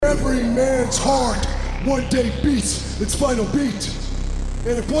every man's heart one day beats its final beat.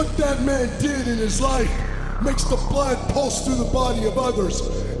 And if what that man did in his life makes the blood pulse through the body of others,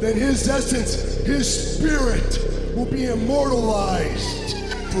 then his essence, his spirit, will be immortalized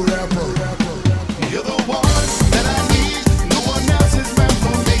forever. You're the one that I need. No one else is meant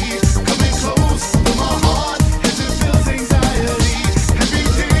for me. Coming close to my heart as it feels anxiety. Every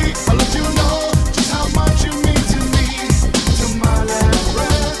day I'll let you know just how much you mean to me. To my last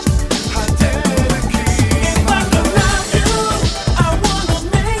breath, I dedicate. If I could love you, I wanna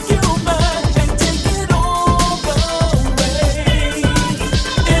make you mine and take it all away.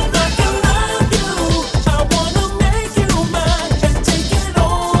 If I could love you, I wanna make you mine and take it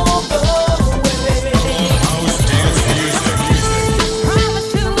all away.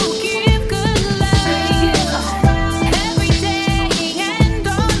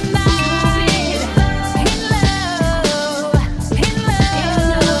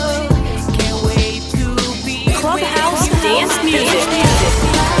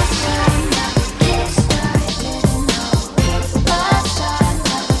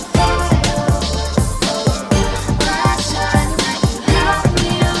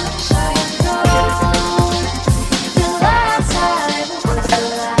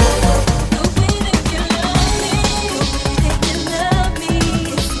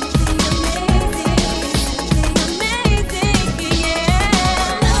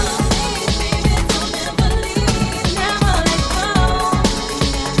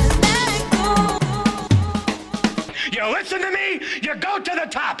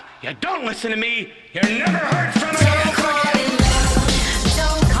 You don't listen to me, you're never heard from again.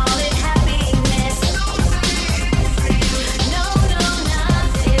 Don't call it happiness. No, not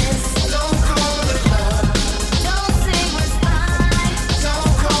this. Don't call it love. Don't say we're fine.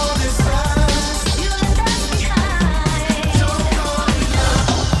 Don't call this us. You left us behind. Don't call it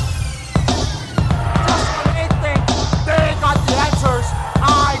love. They think they got the answers.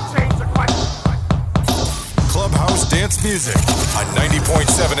 I change the question. Clubhouse Dance Music on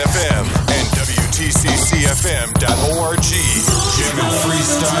 90.7 FM and WTCCFM.org. Jamming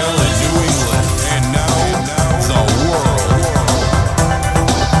freestyle in New England. And now, the world.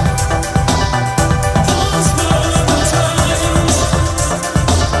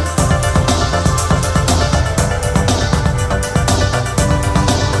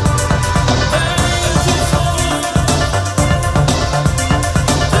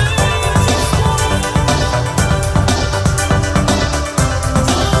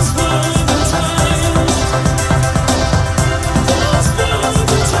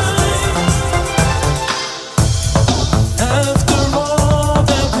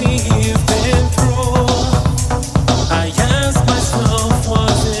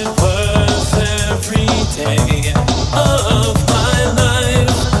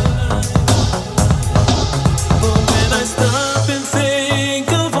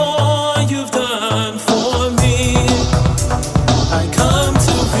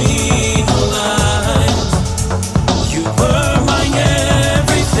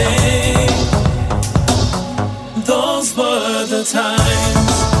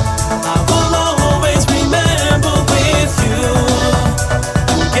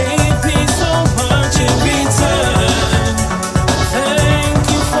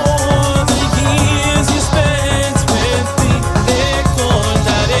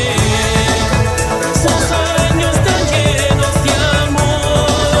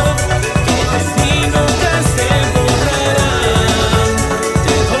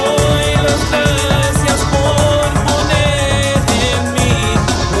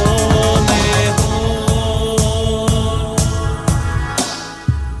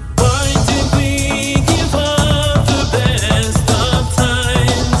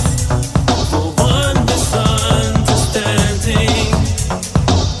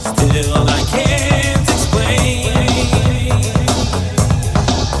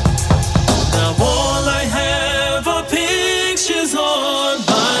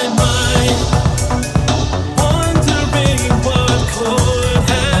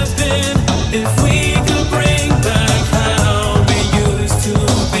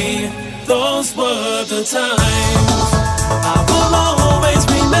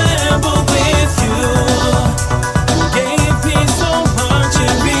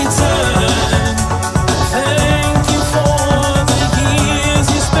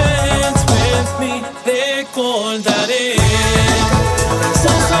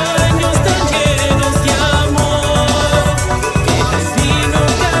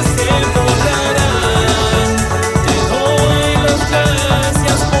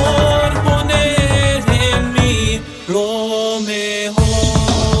 Gracias por poner en mí.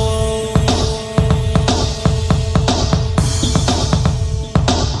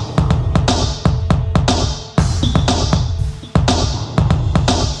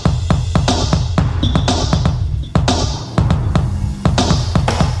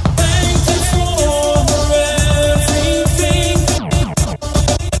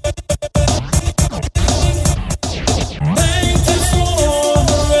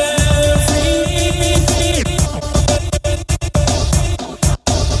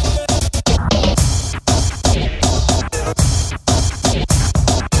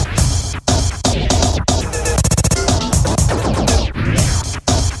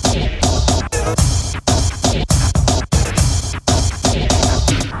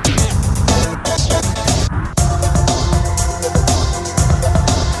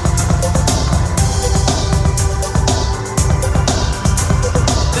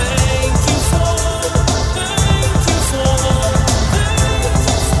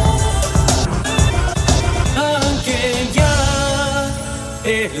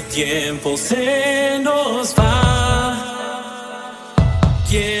 tiempo se nos va.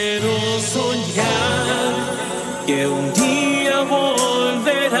 Quiero soñar que un día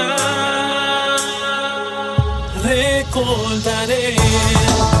volverá. Recordaré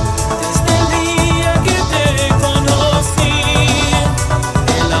desde el día que te conocí,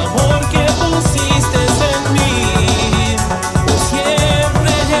 el amor que pusiste en mí.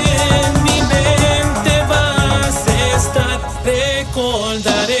 Siempre en mi mente vas a estar.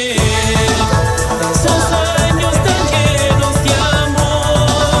 Recordaré esos años tan llenos de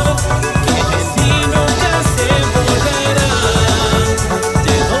amor que de ti nunca se borrarán.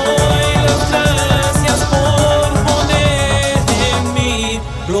 Te doy las gracias por poner en mí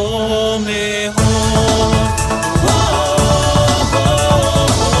lo mejor. Oh, oh,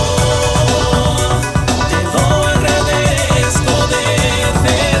 oh. Te lo agradezco de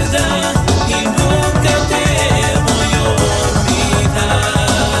verdad y nunca te voy a olvidar.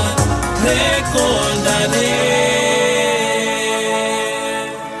 Recordaré.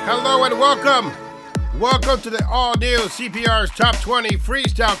 Hello and welcome. Welcome to the all-new CPR's Top 20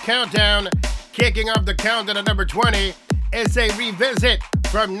 Freestyle Countdown. Kicking off the countdown at number 20 is a revisit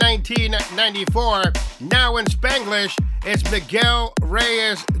from 1994. Now in Spanglish, it's Miguel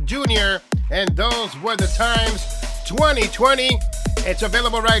Reyes Jr. And those were the times 2020. It's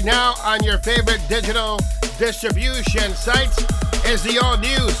available right now on your favorite digital distribution sites. It's the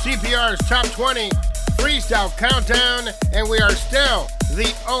all-new CPR's Top 20 Freestyle Countdown, and we are still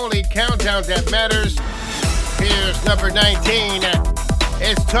the only countdown that matters. Here's number 19.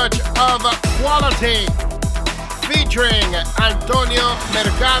 It's Touch of Quality, featuring Antonio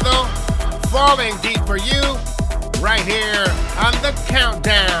Mercado, Falling Deep for You, right here on the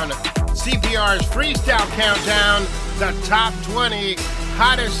countdown. CPR's Freestyle Countdown, the top 20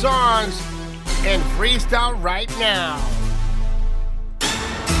 hottest songs in freestyle right now.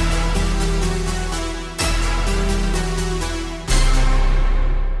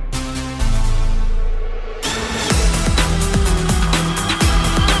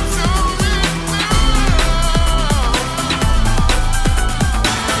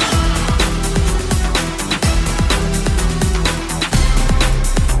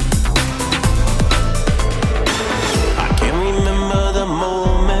 I can't remember the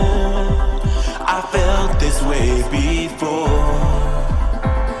moment I felt this way before.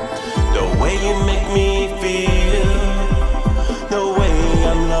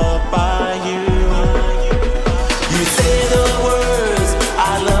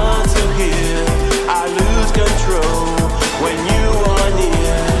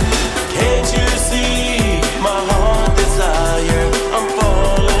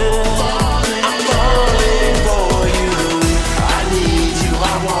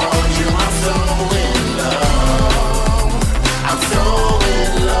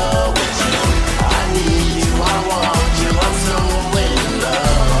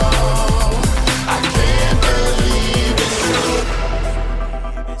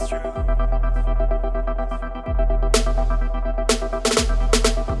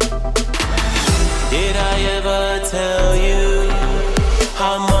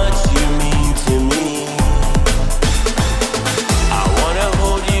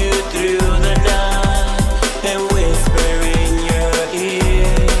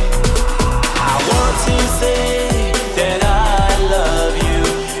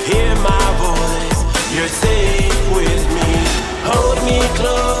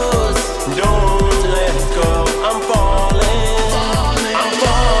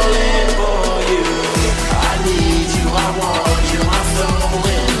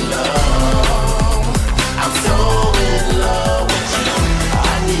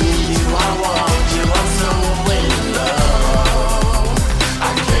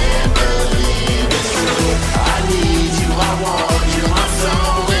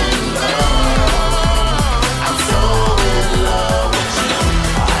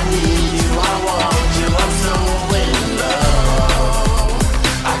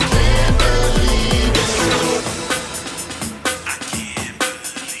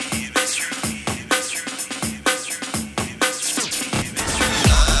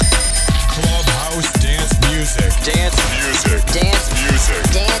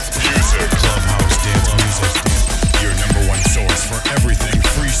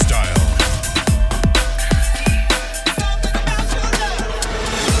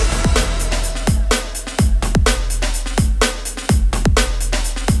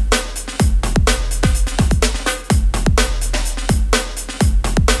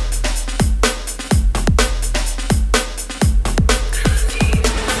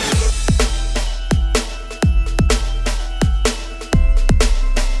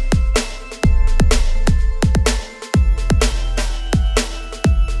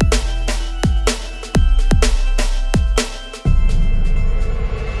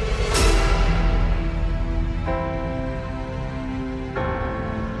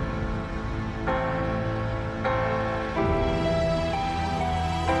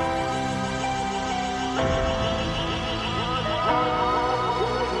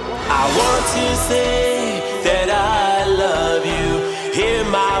 want to say that I love you. Hear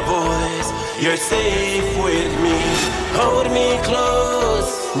my voice, you're safe with me. Hold me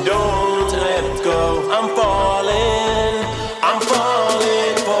close, don't let go. I'm falling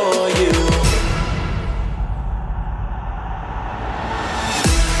for you.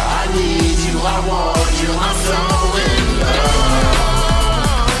 I need you, I want you, I'm so in love.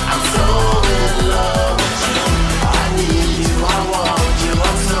 I'm so in love with you. I need you, I want you,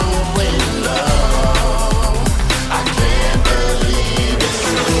 I'm so in love. I can't believe it's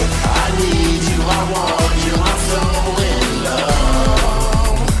true. I need you, I want you, I'm so in love.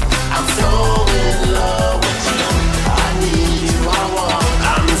 I'm so in love with you. I need you, I want.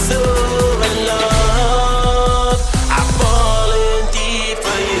 I'm so in love. I'm falling deep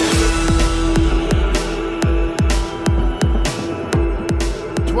for you.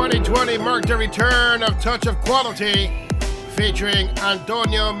 2020 marked the return of Touch of Quality, featuring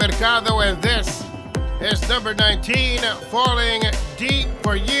Antonio Mercado, and this is number 19, Falling Deep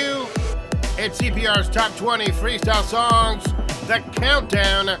for You. It's CPR's Top 20 Freestyle Songs, the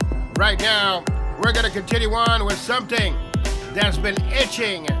countdown. Right now, we're going to continue on with something that's been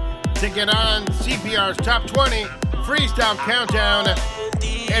itching to get on CPR's Top 20 Freestyle Countdown.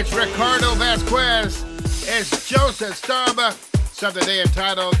 It's Ricardo Vasquez, it's Joseph Stubb, something they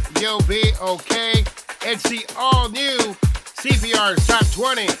entitled You'll Be Okay. It's the all-new CPR's Top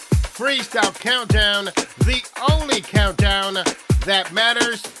 20 Freestyle Countdown, the only countdown that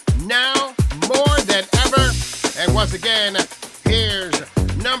matters now more than ever. And once again, here's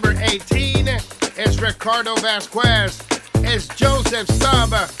number 18. It's Ricardo Vasquez, it's Joseph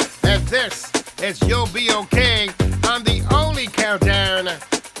Stubb, and this is You'll Be Okay on the only countdown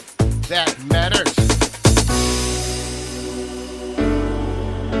that matters.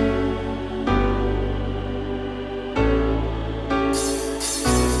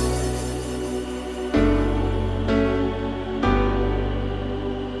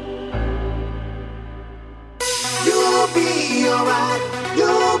 You'll be alright,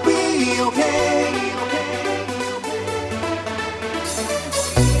 you'll be okay.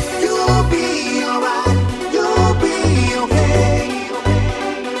 You'll be alright, you'll be okay.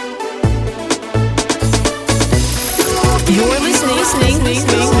 You're listening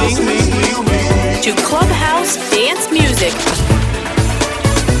to Clubhouse Dance Music.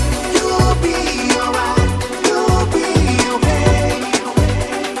 You'll be alright, you'll be okay.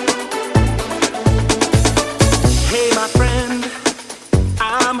 Hey, my friend,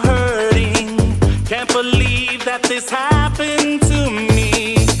 I'm hurting. Can't believe that this happened to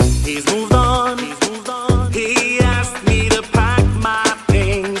me. He's moved on. He asked me to pack my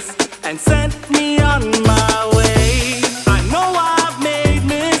things and sent me on my way. I know I've made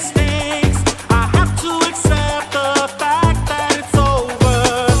mistakes. I have to accept the fact that it's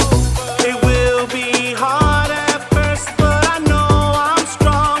over. It will be hard at first, but I know I'm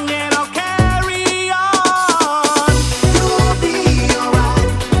strong and I'll carry on. You'll be alright,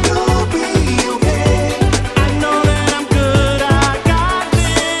 you'll be okay. I know that I'm good, I got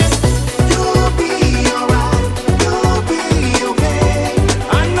this. You'll be alright, you'll be okay.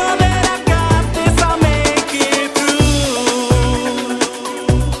 I know that I got this, I'll make it through.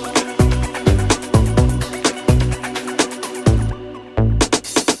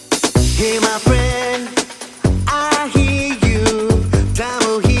 Hey, my friend, I hear you. Time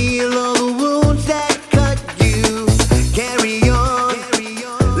will heal all the wounds that cut you. Carry on,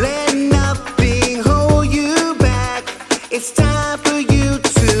 let nothing hold you back. It's time for you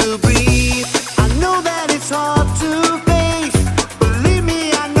to breathe. I know that it's hard to face. Believe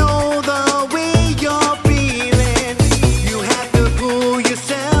me, I know the way you're feeling. You have to pull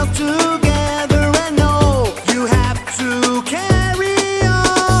yourself together and know you have to carry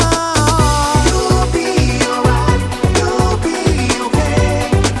on. You'll be alright, you'll be okay.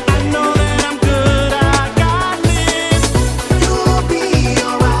 I know that I'm good, I got this. You'll be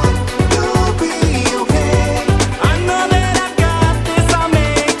alright, you'll be okay. I know that I got this, I'll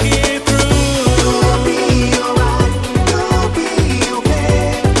make it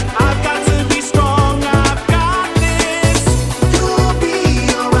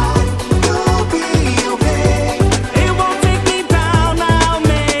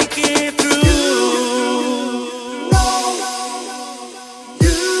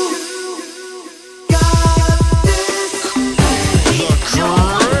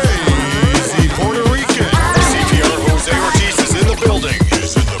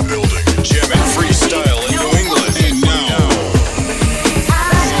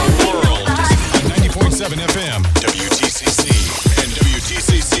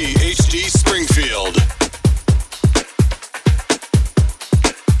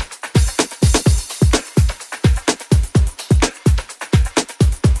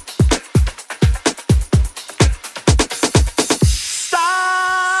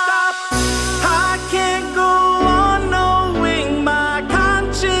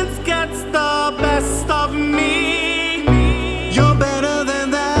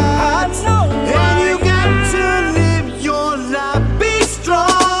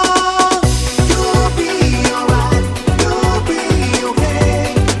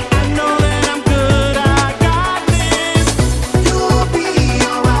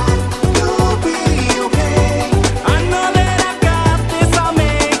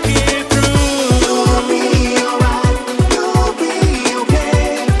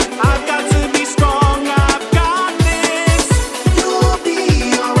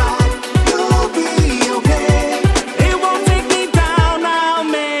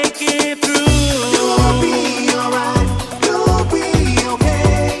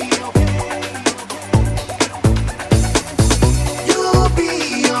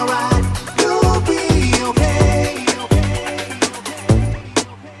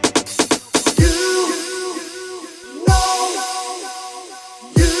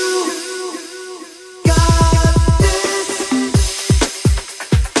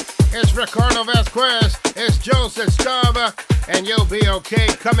It's Ricardo Vasquez. It's Joseph Stubb. And You'll Be Okay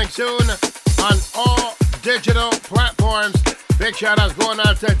coming soon on all digital platforms. Big shout outs going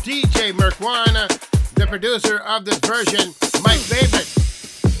out to DJ Merkwan, the producer of this version, my favorite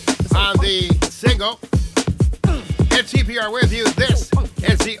on the single. It's CPR with you. This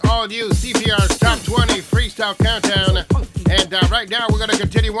is the all-new CPR's Top 20 Freestyle Countdown. And right now we're going to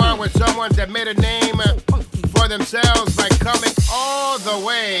continue on with someone that made a name for themselves by coming all the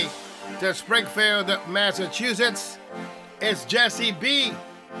way to Springfield, Massachusetts. It's Jesse B.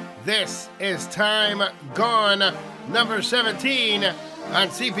 This is Time Gone, number 17 on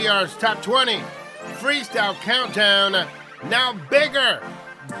CPR's Top 20 Freestyle Countdown. Now bigger,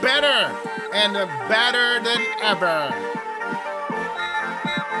 better, and badder than ever.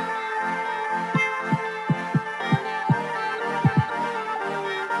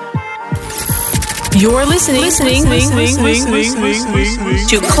 You're listening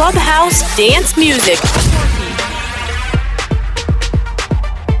to Clubhouse Dance Music.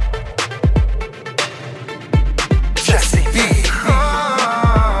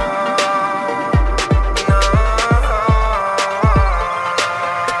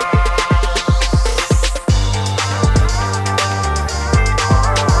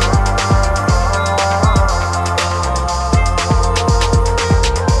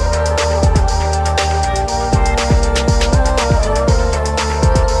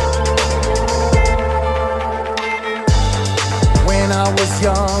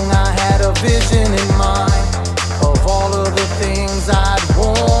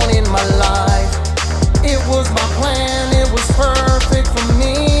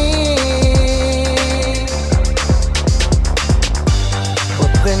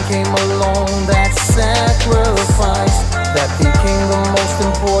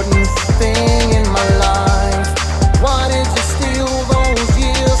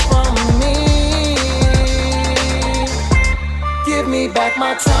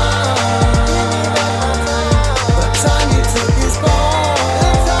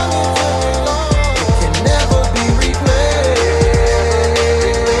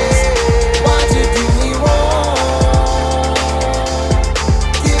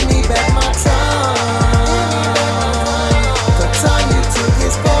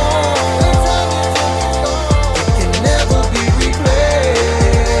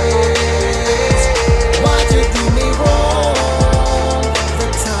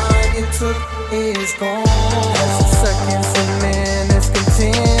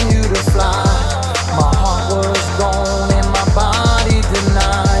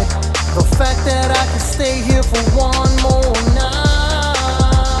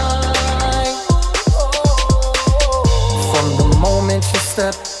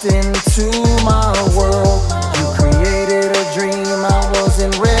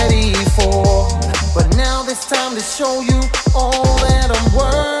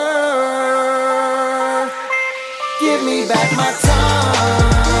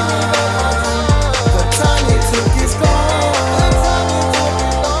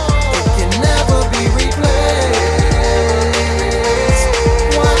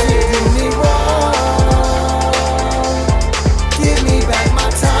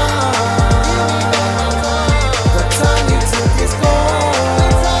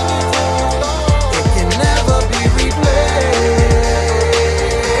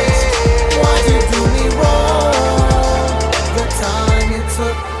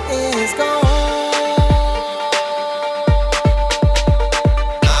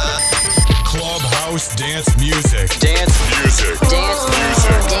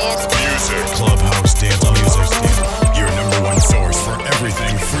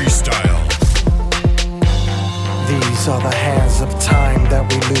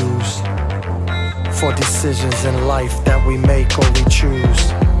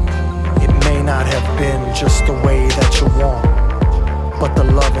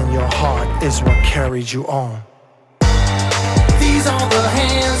 You on. These are the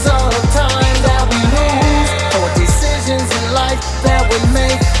hands of time that we lose, for decisions in life that we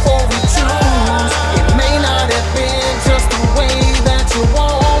make or we choose. It may not have been just the way that you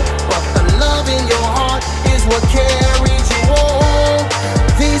want, but the love in your heart is what carries you on.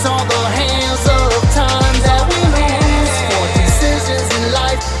 These are the hands of time that we lose, for decisions in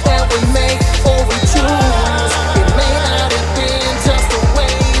life that we make or we choose. It may not have been just the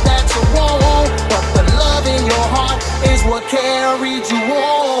way that you want, but the love in your heart is what carried you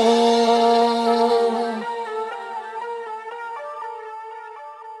on.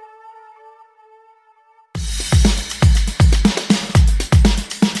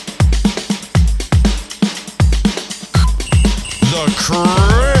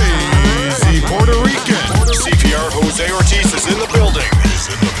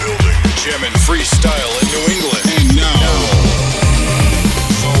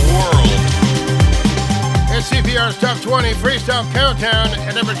 CPR's Top 20 Freestyle Countdown.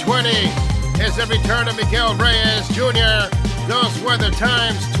 At number 20 is the return of Miguel Reyes Jr. Those Were the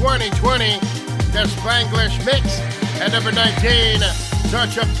Times 2020, the Spanglish Mix. At number 19,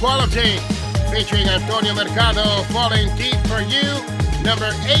 Touch of Quality, featuring Antonio Mercado, Falling Deep for You.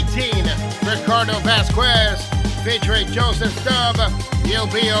 Number 18, Ricardo Vasquez, featuring Joseph Stubb, You'll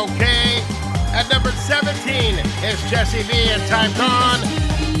Be Okay. At number 17 is Jesse V and Time Gone.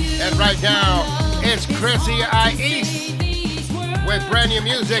 And right now, it's Chrissy Ice with brand new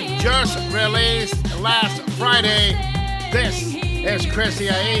music just released last Friday. This is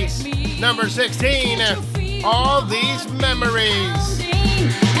Chrissy Ice. Number 16, All These Memories.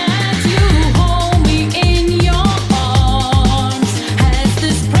 As you hold me in your arms, has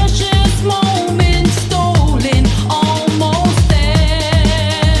this precious moment stolen almost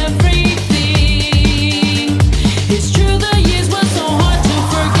everything? It's true the years were so hard to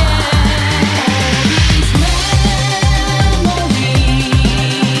forget. All these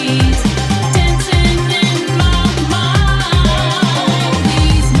memories dancing in my mind.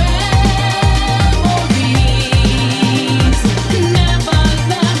 These memories never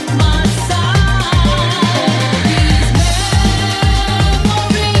left my side. These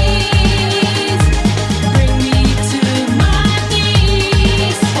memories bring me to my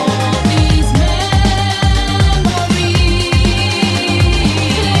knees. All these memories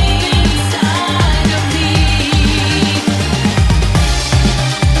inside of me.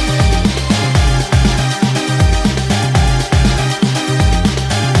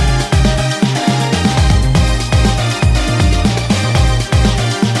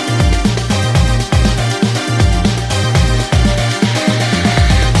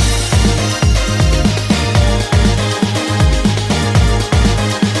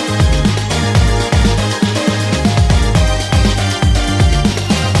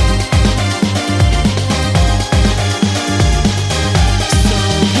 So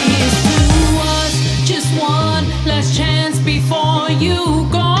here's to us, just one last chance before you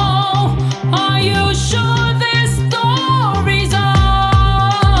go. Are you sure this story's over?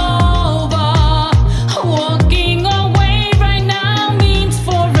 Walking away right now means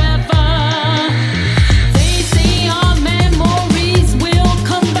forever. They say our memories will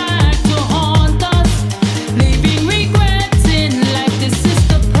come back to haunt us, leaving regrets in life. This is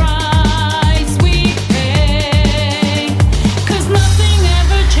the price we pay. 'Cause nothing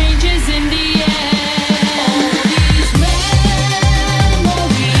ever changes in the end. All these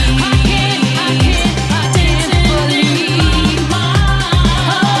memories, I can't dance and believe mine.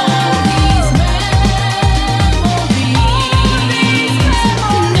 All these memories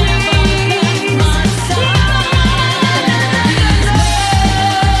never left my side. These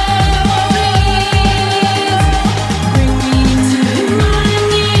memories bring me to my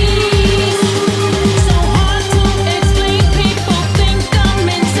knees. So hard to explain, people think I'm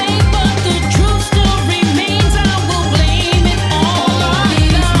insane, but the truth still remains. I will blame it all on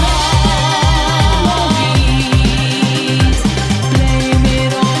these memories. Blame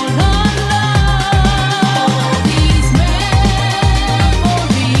it all on love. These memories.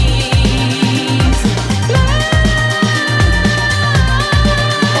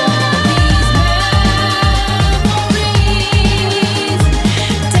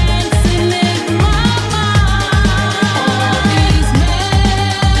 Dancing in my mind. These memories.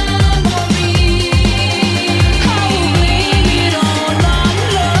 I will blame it all on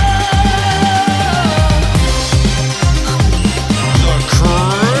The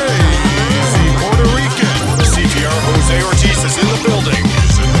crazy Puerto Rican. CPR Jose Ortiz is in the building.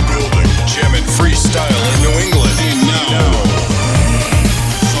 Jamming freestyle in New England. And now,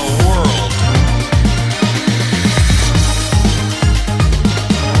 the world.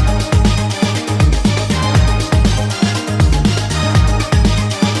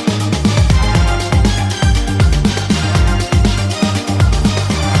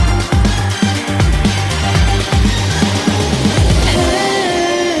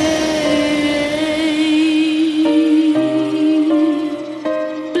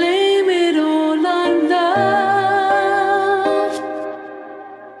 Blame it all on love.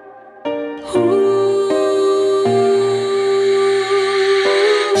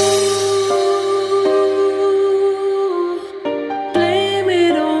 Blame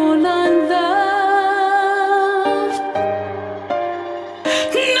it all on love.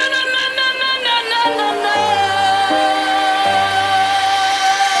 No, no, no, no, no, no, no, no, no.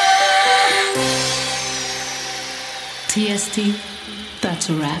 TST, that's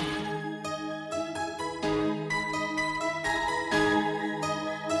a wrap.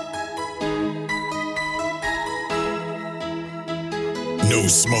 No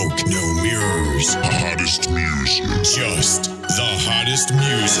smoke, no mirrors. Hottest music. Just the hottest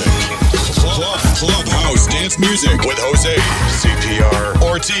music. Clubhouse dance music with Jose CPR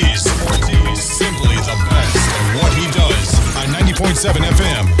Ortiz. Simply the best at what he does on 90.7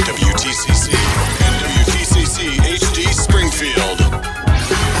 FM, WTCC, and WTCC HD Springfield.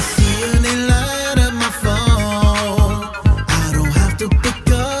 I see any light on my phone. I don't have to pick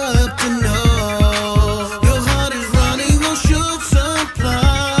up to know your heart is running on short supply.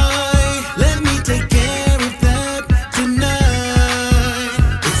 Let me take care of that tonight.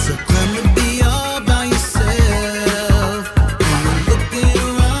 It's a crime to be all by yourself. When I look in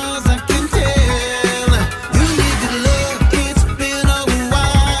your eyes, I can tell you need the love. It's been a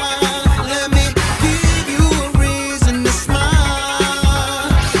while. Let me give you a reason to smile.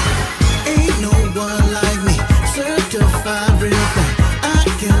 Ain't no one like me, certified real thing. I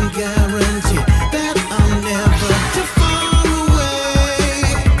can guarantee that I'm never too far away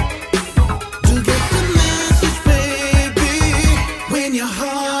to get the message, baby. When your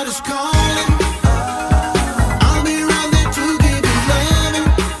heart is calling, I'll be right there to give you loving.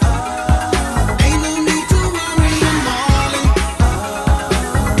 Ain't no need to worry, I'm all in.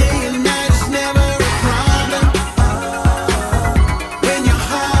 Day and night is never a problem. When your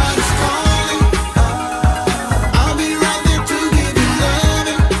heart is calling, I'll be right there to give you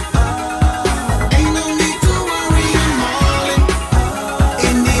loving. Ain't no need to worry, I'm all in.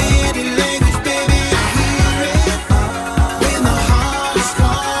 In any language, baby, I hear it. When the heart is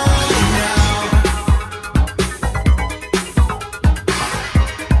calling now.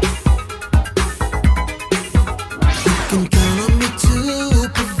 You can count on me to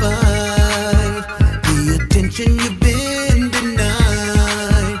provide the attention you've been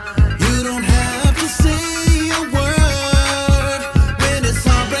denied. You don't have to say a word. When it's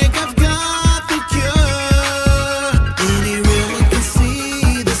heartbreak, I've got the cure. Any real one can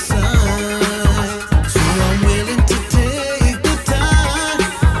see the sign. So I'm willing to take the time.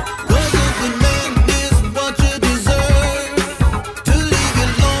 'Cause a good man is what you deserve. To leave you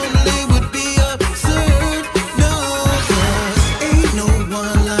lonely would be absurd. No, 'cause ain't no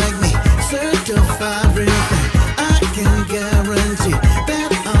one like me, certified real thing. I can guarantee that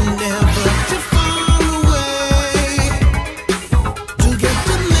I'm never too far away to get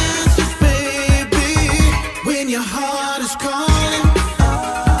the message, baby. When your heart is calling,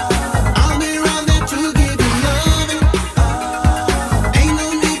 I'll be right there to give you loving. Ain't no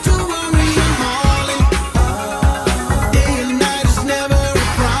need to worry, I'm all in. Day and night is never a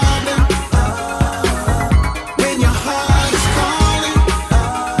problem. When your heart is calling,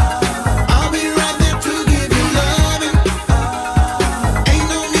 I'll be right there to give you loving. Ain't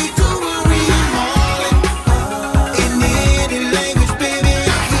no need to worry, I'm all in. In any language, baby,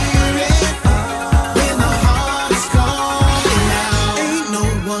 I hear it. When the heart is calling now. Ain't no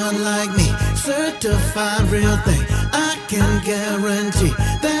one like me, certified real thing. I can guarantee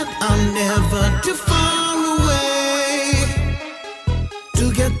that I'm never too far away to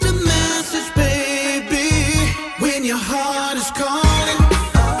get the message, baby. When your heart is calling,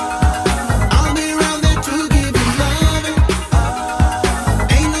 I'll be right there to give you loving.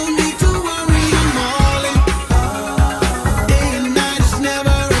 Ain't no need to worry, I'm all in. Day and night is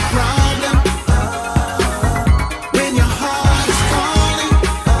never a problem. When your heart is calling,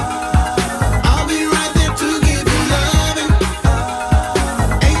 I'll be right there to give you loving.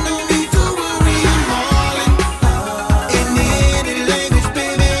 Ain't no need to worry, I'm all in. In any language,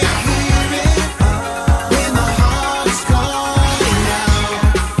 baby, I hear it. When the heart is calling now.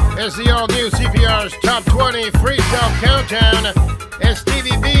 It's the all-new CPR's Top 20 Freestyle Countdown. It's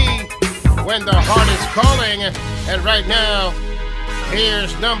Stevie B, When the Heart is Calling. And right now,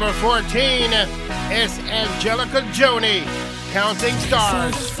 here's number 14. It's Angelica Joni, Counting For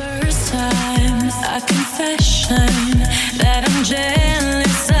Stars. the first time, a confession that I'm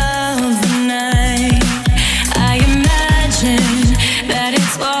jealous of the night. I imagine that it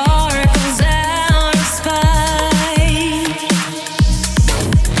sparkles out of spite.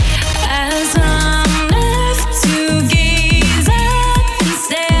 As I'm left to gaze up and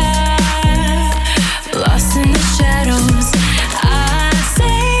stare, lost in the shadows, I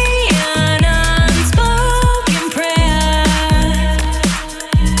say an unspoken prayer.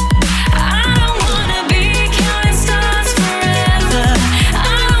 I don't wanna be counting stars forever.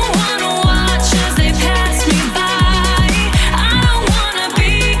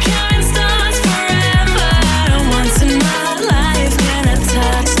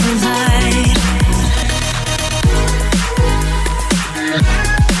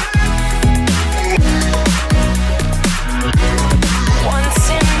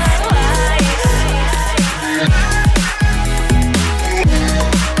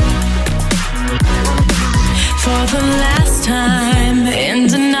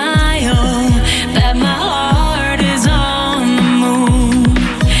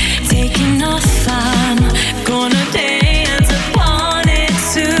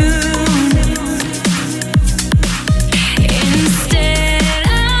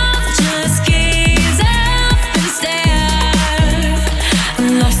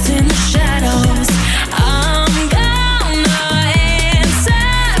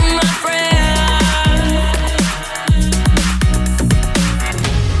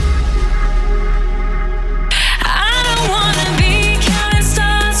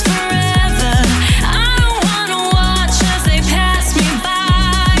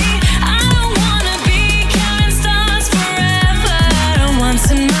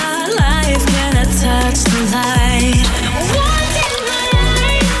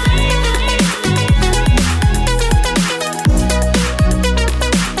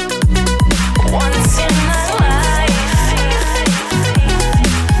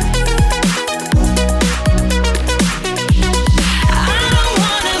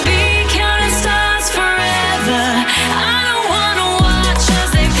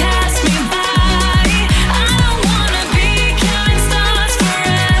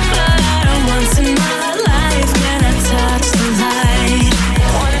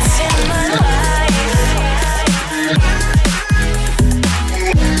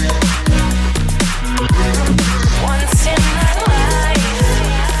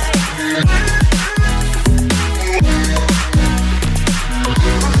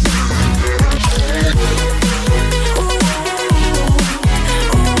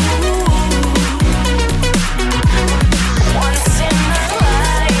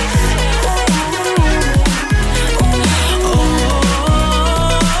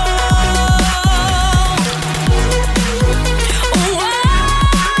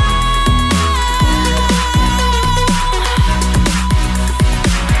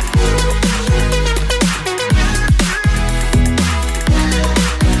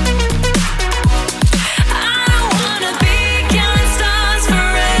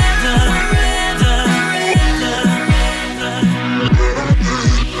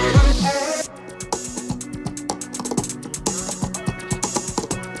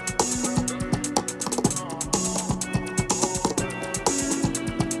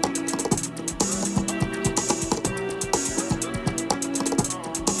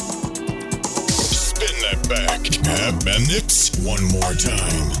 Jimenez. One more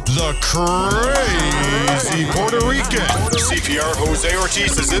time. The crazy Puerto Rican. CPR Jose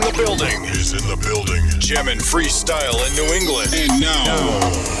Ortiz is in the building. Jamming freestyle in New England. And now,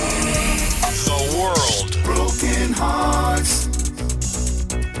 the world. Broken hearts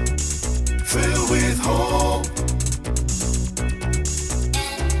filled with hope.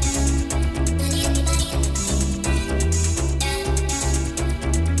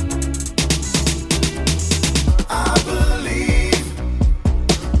 I believe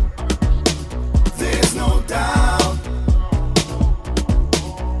there's no doubt.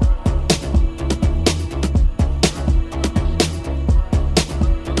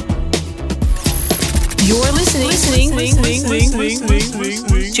 You're listening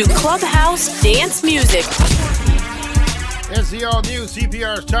to Clubhouse Dance Music. It's the all-new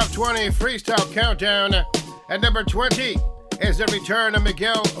CPR's Top 20 Freestyle Countdown. At number 20 is the return of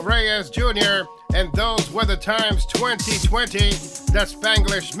Miguel Reyes Jr. and Those Were the Times 2020, the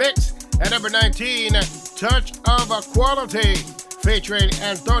Spanglish Mix. At number 19, Touch of Equality, featuring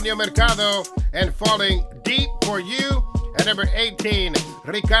Antonio Mercado and Falling Deep for You. At number 18,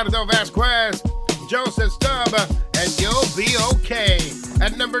 Ricardo Vasquez, Joseph Stubb, and You'll Be Okay.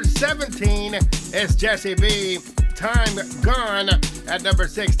 At number 17 is Jesse B, Time Gone. At number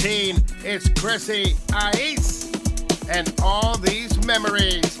 16 is Chrissy Ice and All These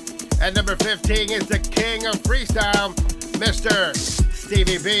Memories. At number 15 is the king of freestyle, Mr.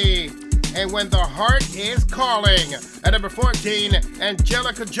 Stevie B, and When the Heart Is Calling. At number 14,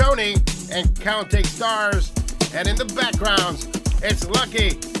 Angelica Joni and Counting Stars. And in the background, it's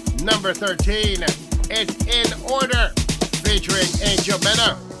Lucky, number 13. It's In Order, featuring Angel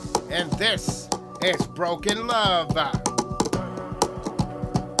Mena. And this is Broken Love.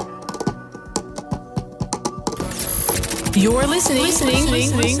 You're listening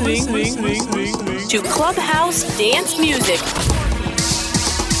to Clubhouse Dance Music.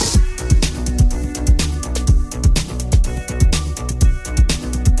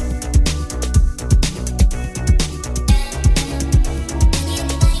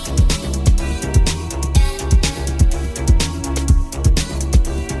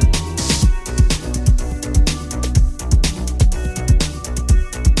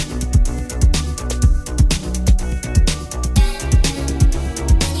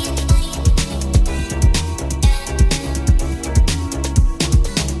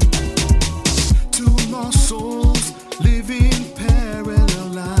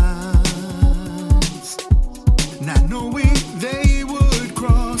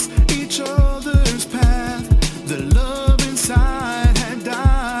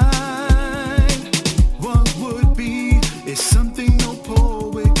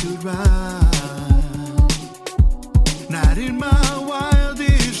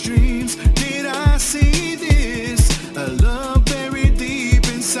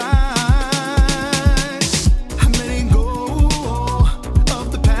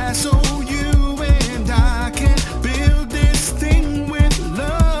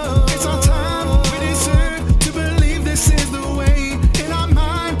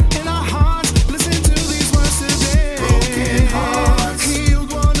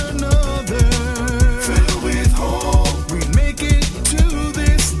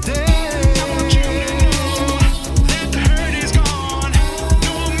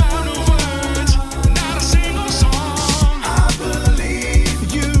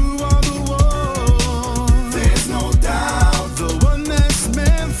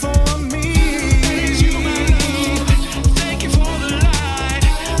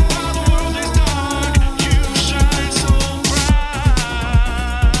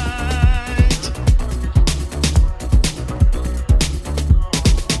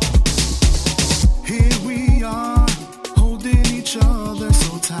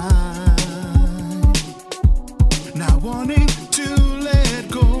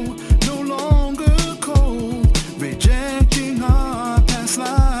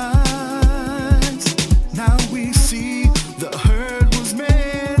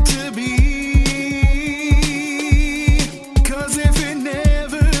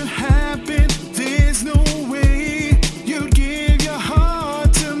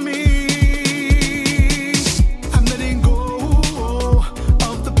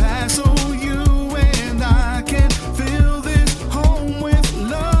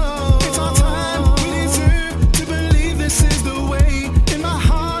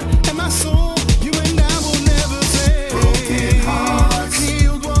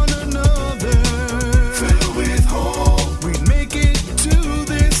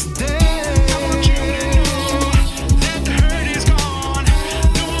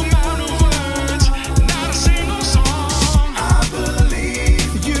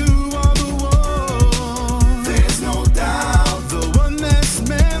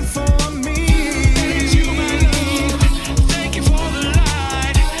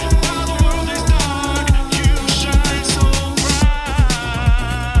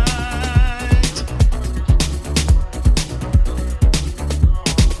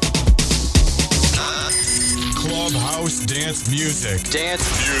 Clubhouse Dance Music.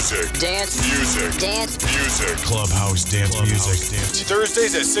 Dance Music. Dance Music. Dance Music. Clubhouse Dance Music.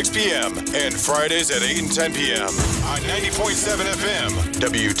 Thursdays at 6 p.m. and Fridays at 8 and 10 p.m. on 90.7 FM,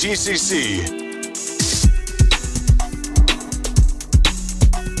 WTCC.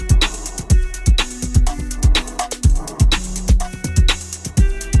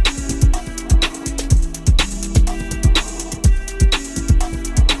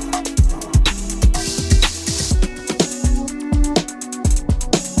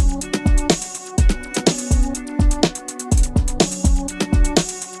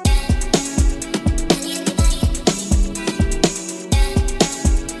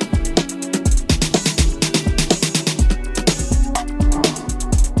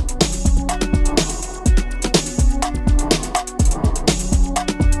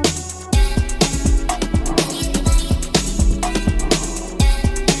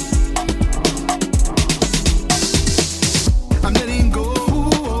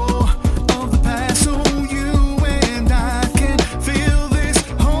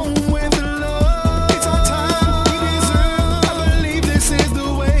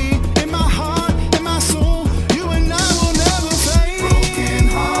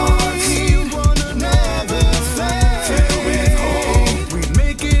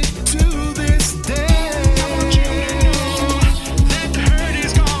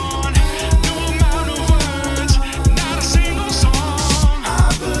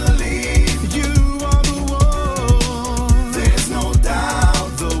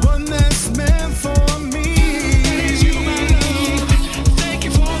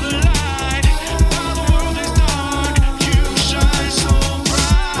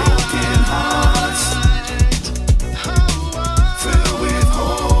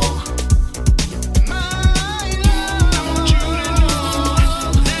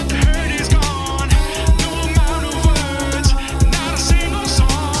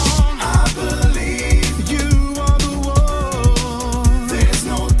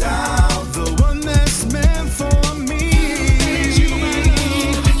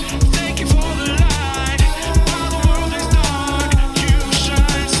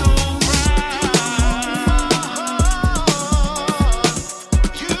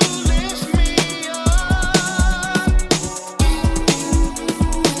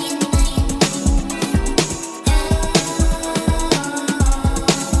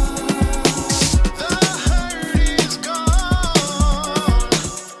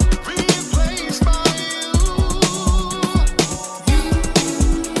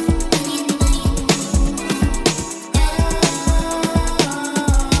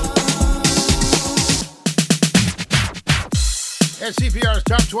 And CPR's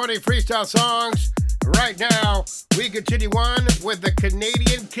Top 20 Freestyle Songs. Right now, we continue on with the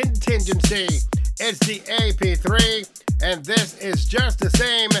Canadian Contingency. It's the AP3, and this is just the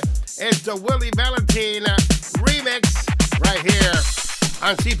same. It's the Willie Valentine remix right here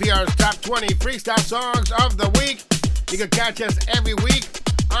on CPR's Top 20 Freestyle Songs of the Week. You can catch us every week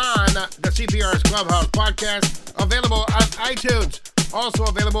on the CPR's Clubhouse podcast, available on iTunes, also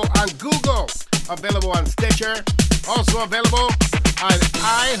available on Google, available on Stitcher, also available on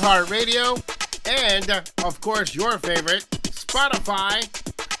iHeartRadio, and, of course, your favorite, Spotify,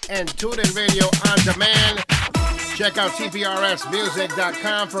 and TuneIn Radio on demand. Check out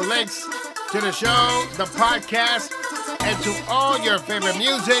cprsmusic.com for links to the show, the podcast, and to all your favorite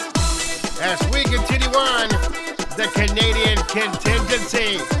music as we continue on the Canadian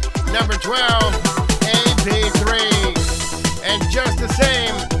Contingency, number 12, AP3. And just the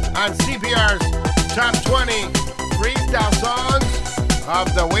same on CPR's Top 20 Freestyle Songs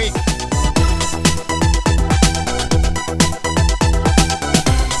of the Week.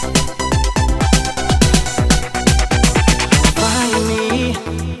 Find me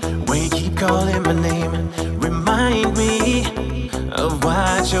when you keep calling my name. Remind me of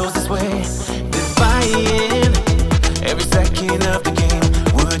why I chose this way. Defying every second of the game.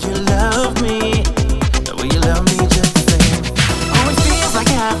 Would you love me? Or will you love me just the same? Always feels like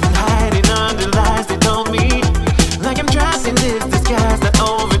I've been hiding under lies they told me. Like I'm trapped in this disguise that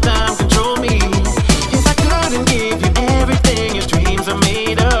over time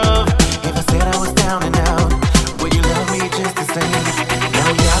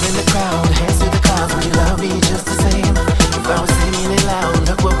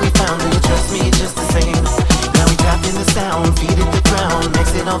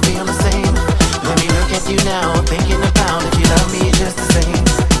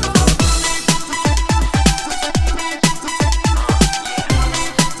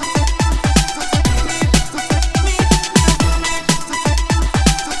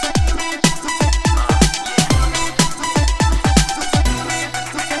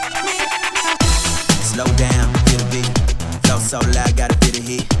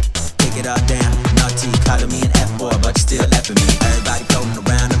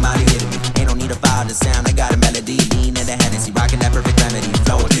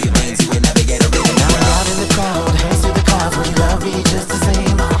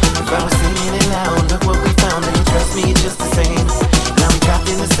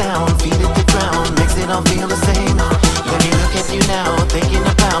sound, feet at the ground, makes it all feel the same. Let me look at you now, thinking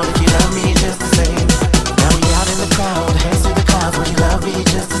about if you love me just the same. Now we out in the crowd, hands to the clouds, would you love me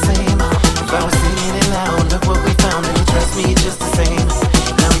just the same? If I was singing it loud, look what we found, do you trust me just the same?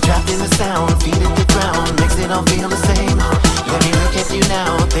 Now we trapped in the sound, feet at the ground, makes it all feel the same. Let me look at you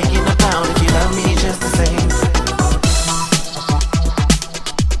now, thinking about if you love me just the same.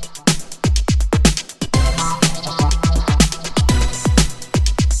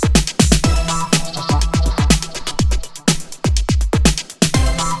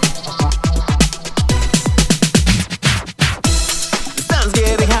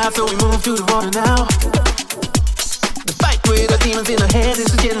 So we move to the water now. The fight with our demons in our head is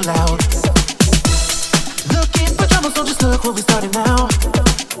just getting loud. Looking for trouble, so just look what we started now.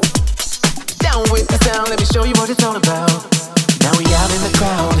 Down with the sound, let me show you what it's all about. Now we out in the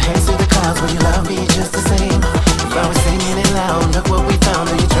crowd, hands to the clouds, will you love me just the same? If I was singing it loud, look what we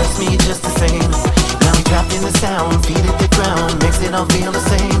found, do you trust me just the same? Now we trapped in the sound, feet at the ground, makes it all feel the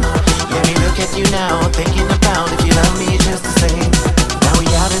same. Let me look at you now, thinking about if you love me just the same.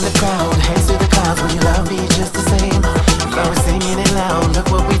 Out in the crowd, hands to the clouds, will you love me just the same? If I was singing it loud, look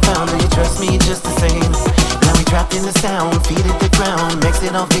what we found, do you trust me just the same? Now we trapped in the sound, feet at the ground, makes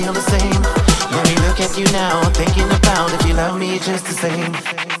it all feel the same. Let me look at you now, thinking about if you love me just the same.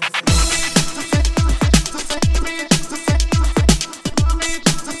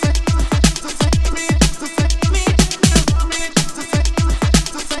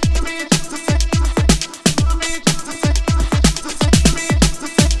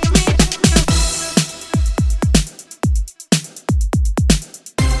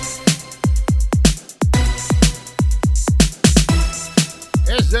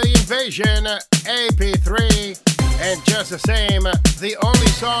 AP3 and Just the Same, the only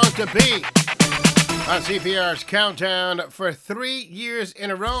song to beat on CPR's countdown for 3 years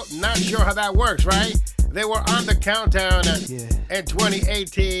in a row. Not sure how that works, right? They were on the countdown in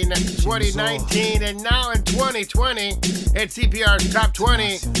 2018, 2019, and now in 2020. It's CPR's Top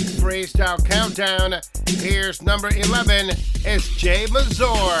 20 Freestyle Countdown. Here's number 11. It's Jay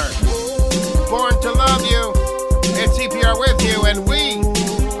Mazur. Born to Love You. It's CPR with you, and we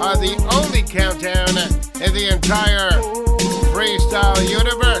are the only countdown in the entire freestyle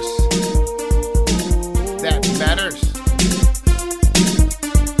universe that matters.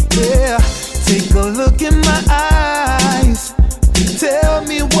 Yeah, take a look in my eyes. Tell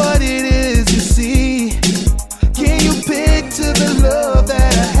me what it is you see. Can you picture the love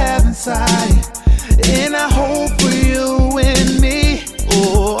that I have inside? And I hope for you and me.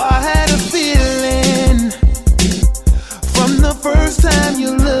 Oh, I had a feeling from the first time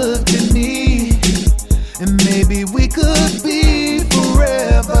you looked at me, and maybe we could be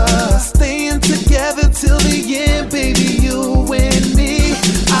forever, staying together till the end, baby, you and me.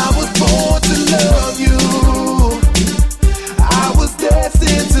 I was born to love you, I was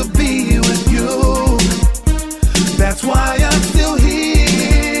destined to be with you. That's why I'm still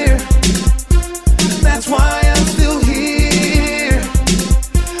here, that's why I'm still here.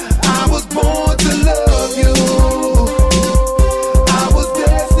 I was born to love you,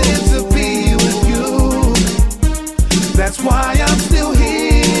 that's why I'm still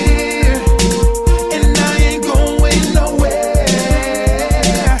here, and I ain't going nowhere.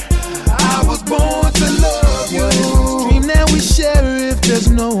 I was born to love you. This dream that we share, if there's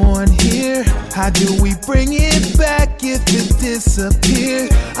no one here, how do we bring it back if it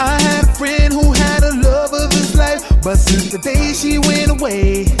disappeared? I had a friend who had a love of his life, but since the day she went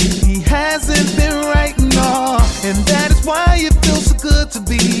away, he hasn't been right, no. And that is why it feels so good to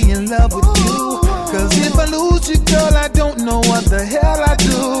be in love with you. Cause if I lose you, girl, I don't know what the hell I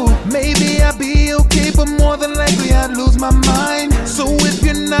do. Maybe I'll be okay, but more than likely I'd lose my mind. So if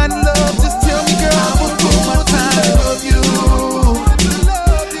you're not in love, just tell me, girl, I will put my time to love you.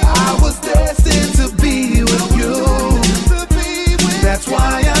 I was destined to be with you. That's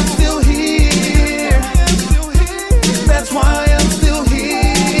why I'm still here. That's why I'm still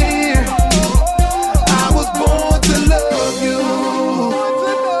here. I was born to love you.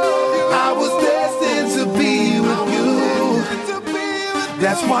 I was destined to be with you.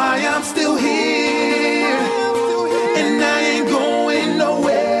 That's why I'm still here, and I ain't going nowhere.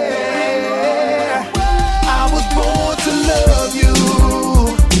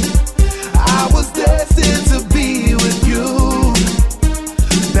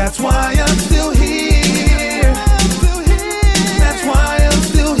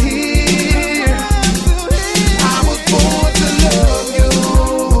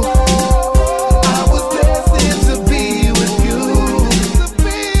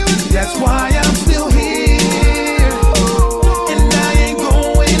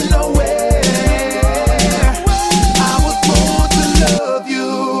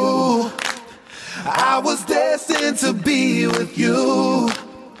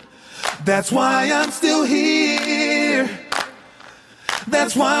 That's why I'm still here.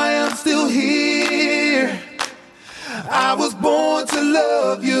 That's why I'm still here. I was born to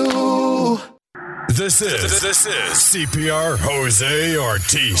love you. This is CPR Jose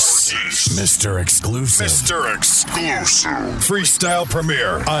Ortiz. Mr. Exclusive. Freestyle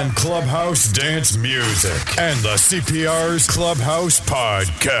premiere on Clubhouse Dance Music and the CPR's Clubhouse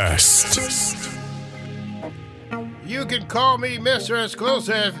Podcast. You can call me Mr.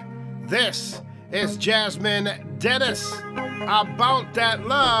 Exclusive. This is Jasmine Dennis. About That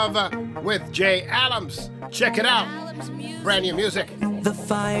Love with Jay Adams. Check it out. Brand new music. The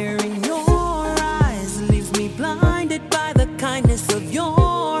fire in your eyes leaves me blinded by the kindness of your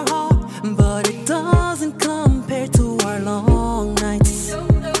heart, but it doesn't compare to our long nights.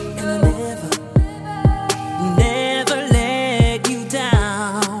 And I never let you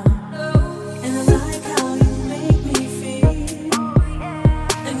down. And I like how you make me feel.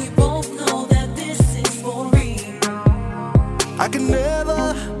 And we both know that this is for real. I can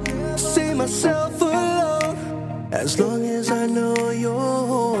never see myself alone as long as I know you're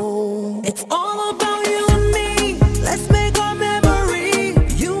home. It's all about you and me. Let's make our memory.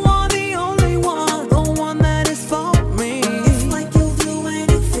 You are the only one, the one that is for me. It's like you'll do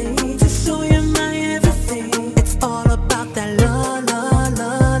anything to show you my everything. It's all about that love, love,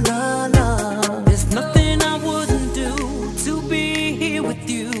 love, love, love. There's nothing I wouldn't do to be here with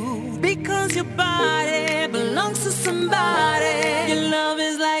you, because your body belongs to somebody. Your love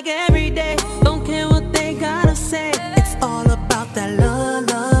is like every day. Don't care what they gotta say. It's all about that love,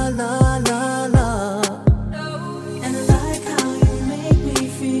 love, love, love, love. And I like how you make me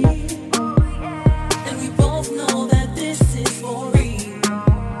feel. And we both know that this is for real.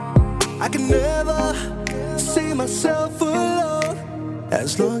 I can never see myself alone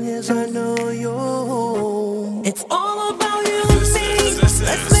as long as I know you're home. It's all about you and me. Let's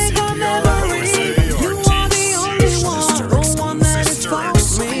make our memory. You are the only one, the one that is for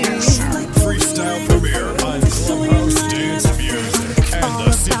me. Freestyle premiere on Clubhouse Dance Music and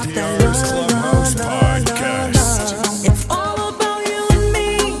the CPR's Clubhouse Podcast. It's all about you and me.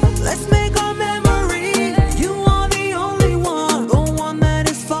 Let's make our memory. You are the only one, the one that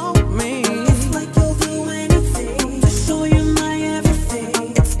is for me. It's like you'll do anything to show you my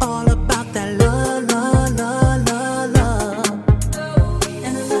everything. It's all about that love, love, love, love, love.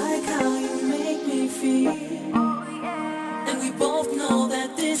 And I like how you make me feel. And we both know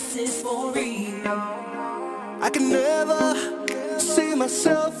that this is for real. I can never see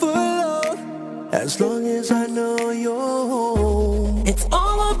myself alone as long as I know you're home. It's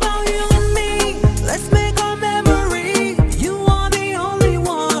all about you and me. Let's make our memory. You are the only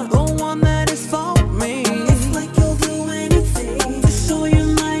one, the one that is for me. It's like you'll do anything to show you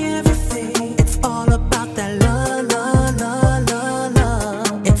my everything. It's all about that love, love, love, love,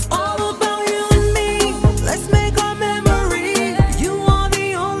 love. It's all about you and me. Let's make our memory. You are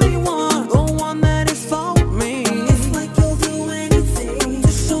the only one, the one that is for me. It's like you'll do anything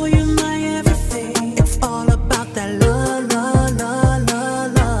to show you my everything. It's all about that love, love, love,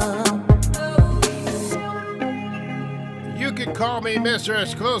 love, love. You can call me Mr.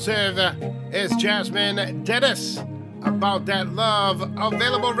 Exclusive. It's Jasmine Dennis. About That Love.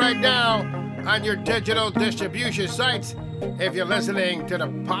 Available right now on your digital distribution sites. If you're listening to the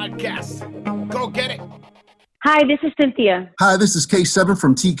podcast, go get it. Hi, this is Cynthia. Hi, this is K7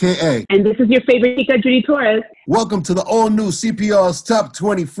 from TKA. And this is your favorite Chica, Judy Torres. Welcome to the all-new CPR's Top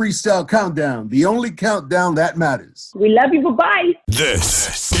 20 Freestyle Countdown, the only countdown that matters. We love you. Bye-bye.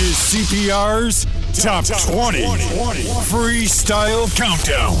 This is CPR's Top 20 Freestyle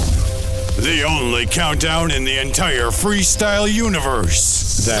Countdown. The only countdown in the entire freestyle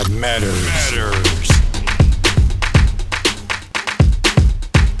universe that matters.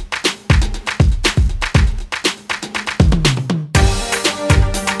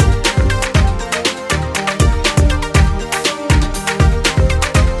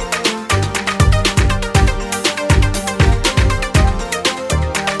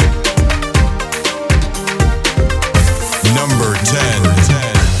 Number 10.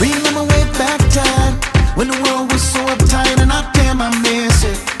 Remember way back time when the world was so uptight and hot damn I miss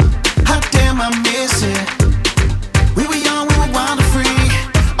it. Hot damn I miss it. We were young, we were wild and free.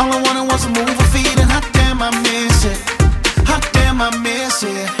 All I wanted was a move a feet and hot damn I miss it. Hot damn I miss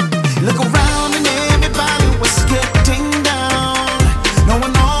it. Look around and everybody was getting down. No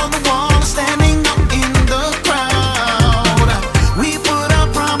one on the wall standing up in the crowd. We put our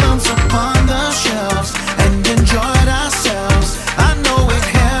problems upon the shelves and enjoyed ourselves. I know it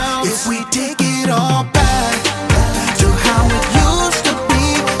helps if we take it all back to how it used to be.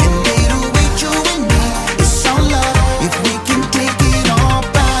 And day to week, you and me, it's all love. If we can take it all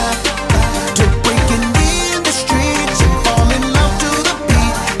back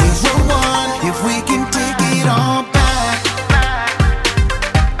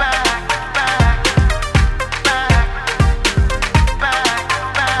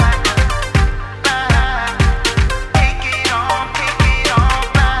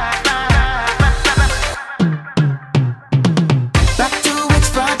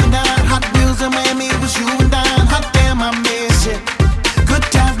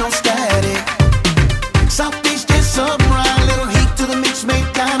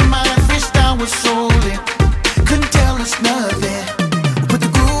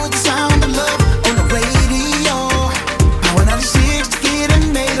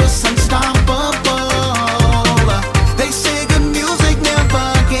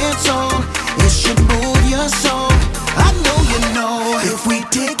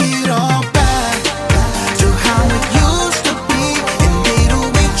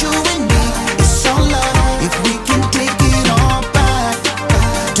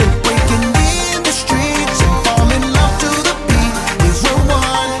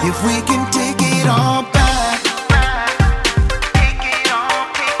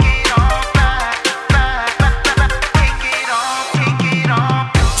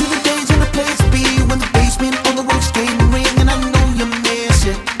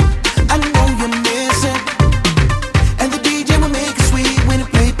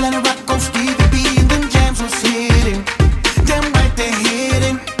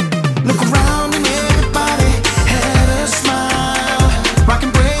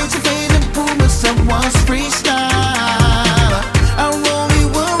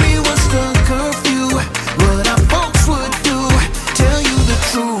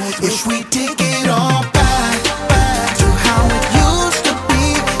truth. Wish we take it all back, back to how it used to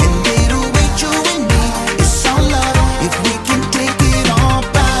be. And little with you and me, it's all love. If we can take it all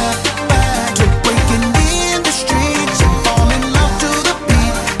back, back to breaking in the streets and falling love to the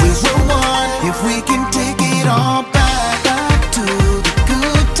beat. We were one. If we can take it all back, back to the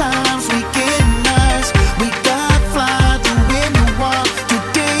good times, we get nice. We got fly through any walk to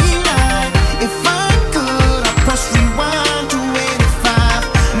daylight. If I could, I'd press rewind to 85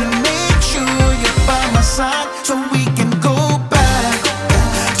 and make sure you're by my side so we can go back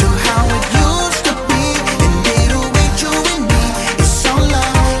to how it used to be. And little with you and me, it's all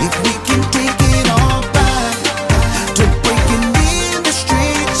love. If we can take it all back to breaking in the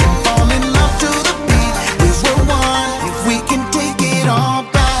streets and falling love to the beat. We were one. If we can take it all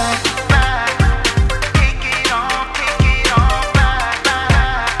back, take it all, take it all back,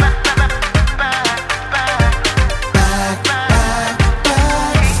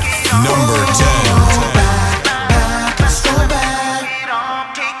 Number 10. let's go back,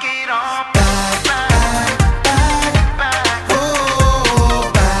 take it all back,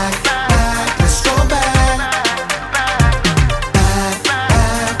 oh, back, let's go back,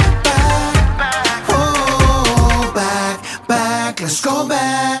 oh, back, let's go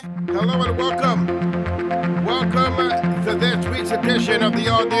back. Hello and welcome. Welcome to this week's edition of the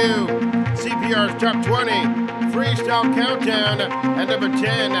all-new CPR's Top 20 Freestyle Countdown. At number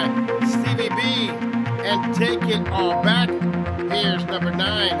 10, Stevie B and Take It All Back. Here's number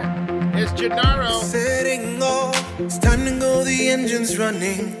 9. It's Gennaro. Setting off, it's time to go, the engine's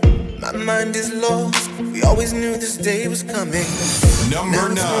running. My mind is lost, we always knew this day was coming. Number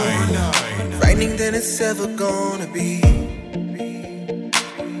Now it's 9. more frightening than it's ever gonna be.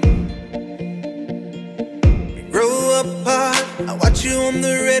 We grow apart, I watch you on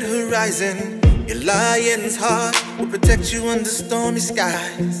the red horizon. Your lion's heart will protect you under stormy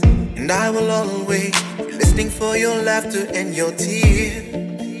skies. And I will always be listening for your laughter and your tears.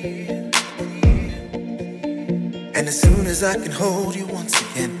 And as soon as I can hold you once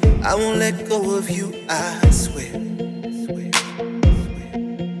again, I won't let go of you, I swear.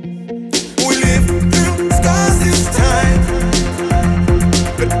 We lived through scars this time,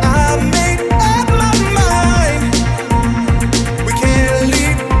 but I made up my mind. We can't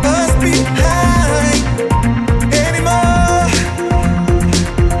leave us behind anymore.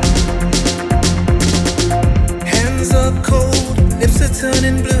 Hands are cold, lips are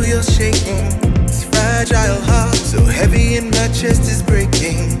turning blue, you're shaking. This fragile heart, so heavy and my chest is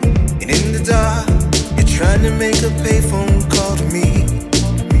breaking. And in the dark, you're trying to make a payphone call to me.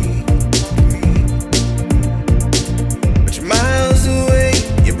 But you're miles away,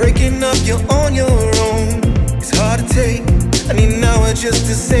 you're breaking up, you're on your own. It's hard to take, I need an hour just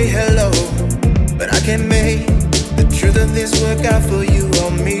to say hello. But I can't make the truth of this work out for you or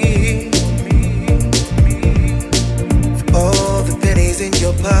me. For all the pennies in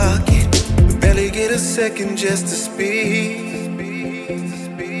your pocket, we barely get a second just to speak.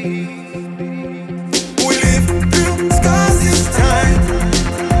 We lived through scars this time,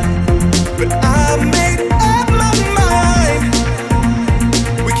 but I made up my mind.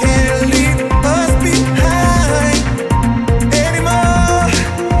 We can't leave us behind anymore.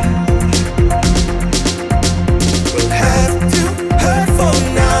 We'll have to hurt for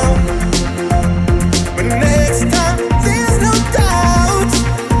now, but next time there's no doubt.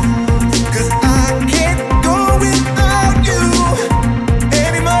 'Cause I can't go without you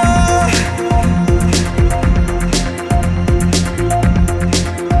anymore.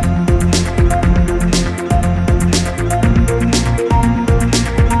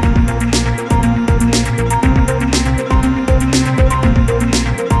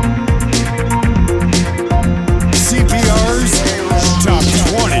 CPR's Top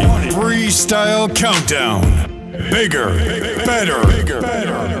 20 Freestyle Countdown. Bigger, better,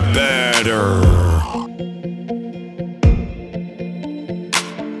 better.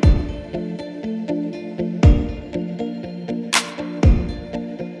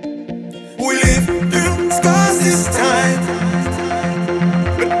 We lived through scars this time,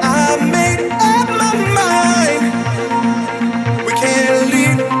 but I made up my mind. We can't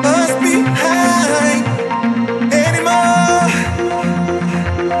leave us behind anymore.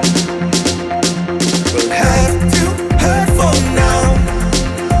 We'll have to hurt for now,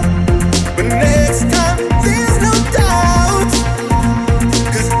 but next time there's no doubt.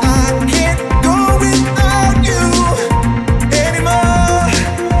 'Cause I can't go without you anymore.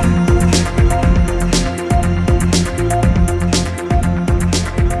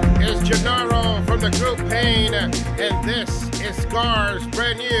 It's Gennaro from the group Pain, and this is Scars,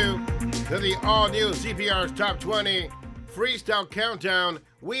 brand new to the all-new CPR's Top 20 Freestyle Countdown.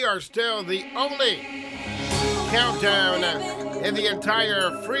 We are still the only countdown in the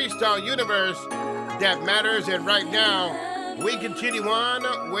entire freestyle universe that matters, and right now we continue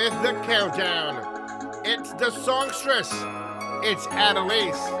on with the countdown. It's the songstress, it's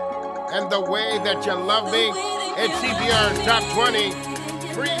Adelise, and The Way That You Love Me. It's CPR's Top 20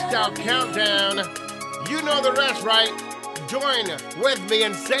 Freestyle Countdown. You know the rest, right? Join with me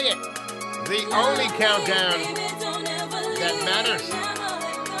and say it. The only countdown that matters.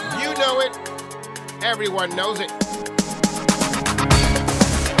 You know it. Everyone knows it.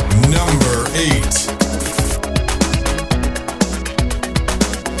 Number 8.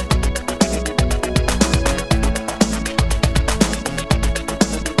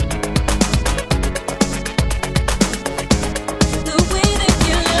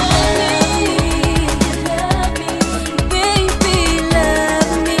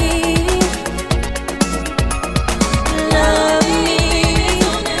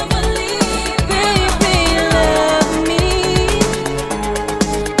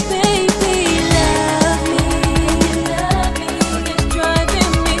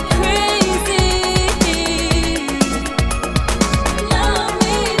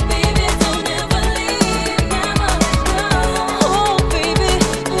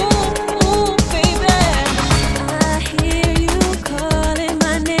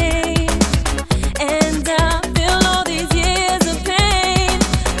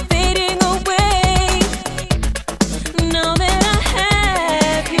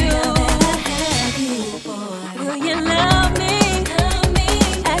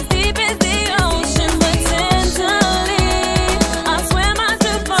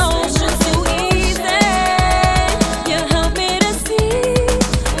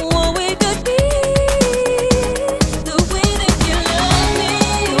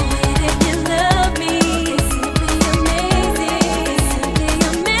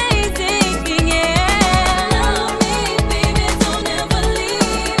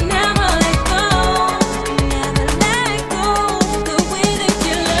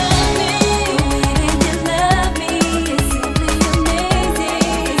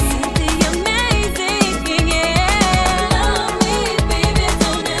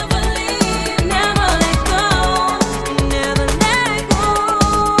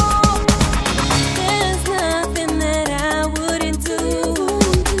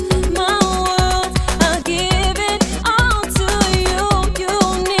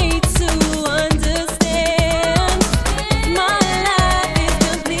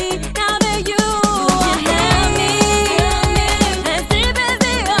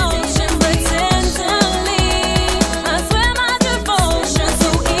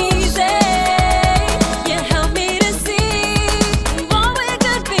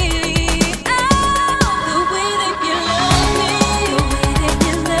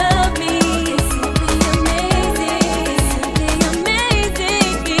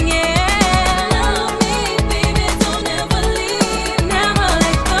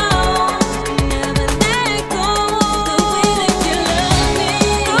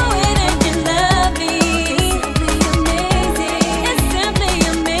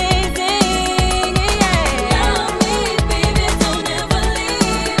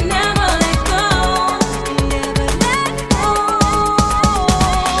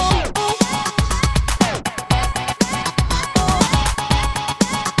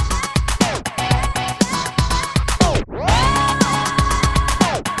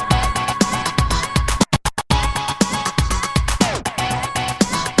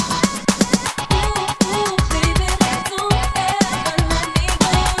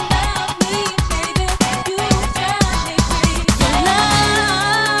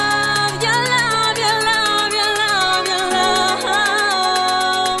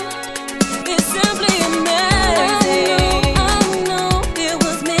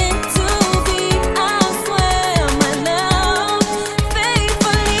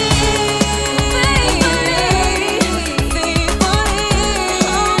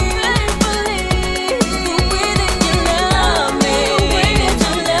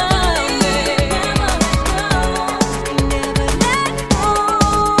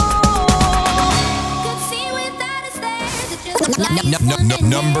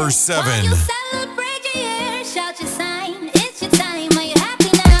 Number 7. Pop the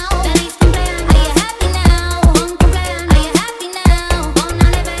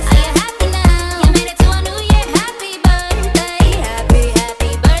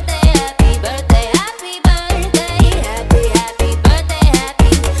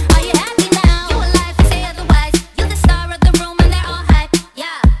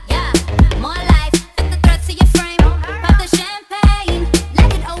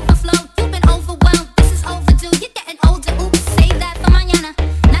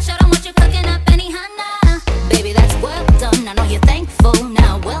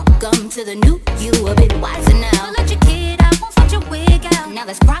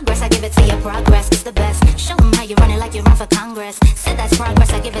progress, I give it to you, progress, it's the best. Show 'em how you run it like you run for Congress. Said that's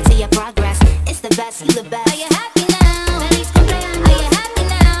progress, I give it to you, progress, it's the best, you the best. Are you happy now? Feliz cumpleaños. Are you happy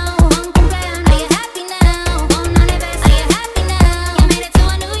now? Bon cumpleaños. Are you happy now? Bon aniversario. Are you happy now? You made it to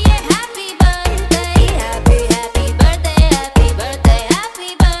a new year. Happy birthday, happy, happy birthday, happy birthday, happy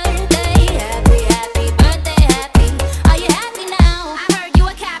birthday, happy, happy birthday, happy. Are you happy now? I heard you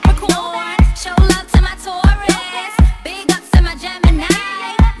a Capricorn. Show love to my Taurus. Big ups to my Gemini.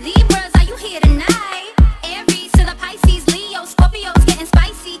 Libras, are you here tonight? Aries to the Pisces, Leo, Scorpios getting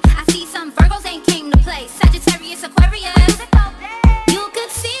spicy. I see some Virgos ain't came to play. Sagittarius, Aquarius. You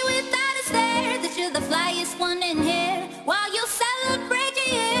could see without a stare that you're the flyest one in here. While you celebrate your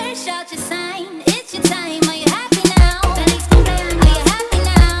year, shout your sign. It's your time. Are you happy now? Feliz cumpleaños. Are you happy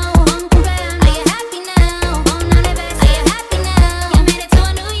now? Bon cumpleaños. Are you happy now? Bon aniversario. Are you happy now? You made it to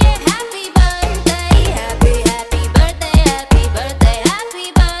a new year. Happy birthday, happy, happy birthday, happy birthday, happy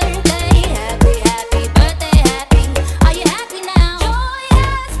birthday, happy, happy birthday, happy. Are you happy now? Joy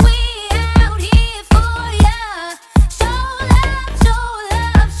as we out here for ya. Show love, show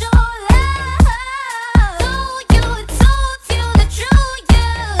love, show love. To you, it suits you, the true you.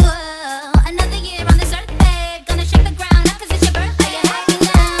 Another year on this earth, babe. Gonna shake the ground up 'cause it's your birthday. Are you happy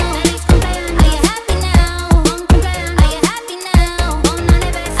now? Feliz cumpleaños. Are you happy now? Bon cumpleaños. Are you happy now? Bon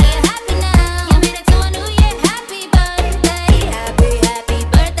aniversario. Are you happy now? You made it to a new year. Happy birthday, happy, happy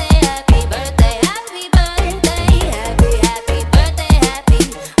birthday, happy birthday, happy birthday, happy, happy birthday, happy.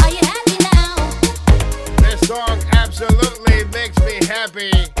 Are you happy now? This song absolutely makes me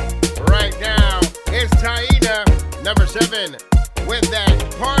happy right now. It's Taina, number 7, with that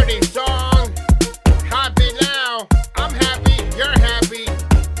party song. Happy now. I'm happy. You're happy.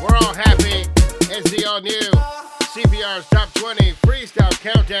 We're all happy. It's the all new CPR's Top 20 Freestyle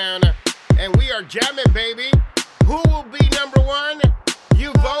Countdown. And we are jamming, baby. Who will be number 1?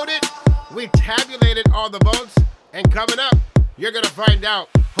 You voted. We tabulated all the votes. And coming up, you're going to find out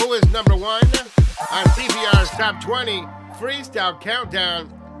who is number 1 on CPR's Top 20 Freestyle Countdown.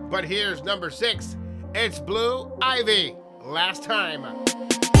 But here's number 6. It's Blue Ivy. Last time.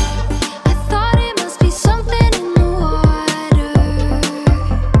 Thought it must be something in the water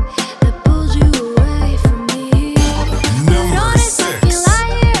that pulls you away from me. But honest, I can't lie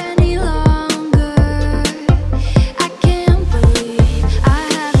here any longer. I can't believe I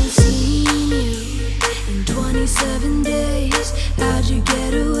haven't seen you in 27 days. How'd you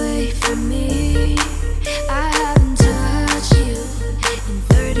get away from me? I haven't touched you in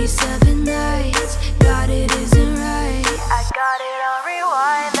 37 nights. God, it isn't right. I got it on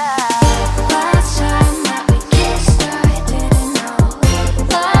rewind now. Last time that we kissed, I didn't know.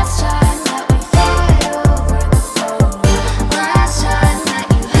 Last time that we fought over the phone. Last time that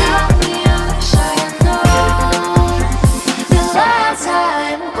you held me, I wish I had known. The last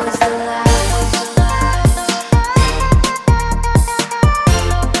time was the last.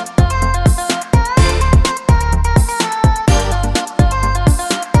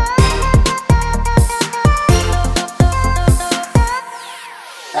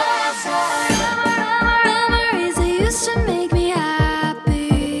 Memories that used to make me happy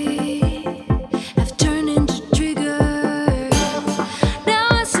have turned into triggers. Now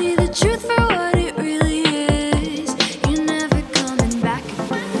I see the truth for what it really is. You're never coming back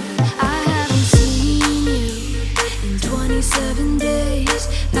again. I haven't seen you in 27 days.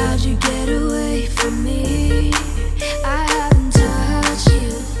 How'd you get away from me? I haven't touched you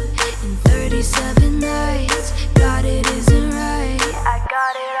in 37 nights. God, it isn't right. I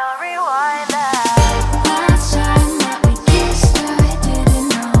got it on rewind now. Last time that we kissed, I didn't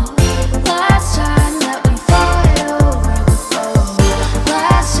know. Last time that we fought over the phone.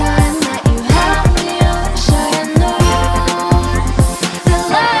 Last time that you held me, I wish I had known. The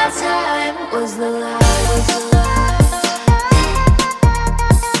last time was the last.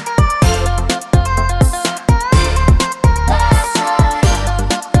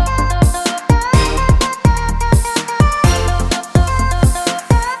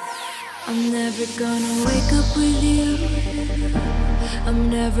 I'm never gonna wake up with you. I'm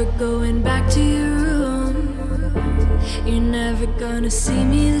never going back to your room. You're never gonna see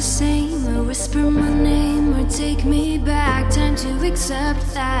me the same, or whisper my name, or take me back. Time to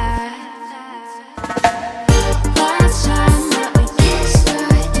accept that. Last time that we kissed, I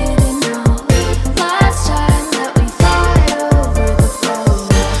didn't know. Last time that we fought over the phone.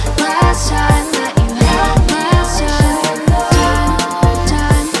 Last time that you held me. Last time, last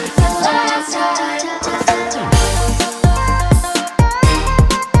time.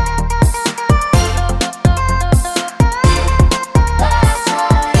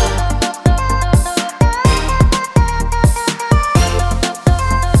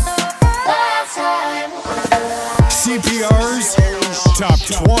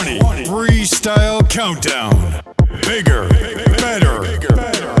 Freestyle Countdown. Bigger, better,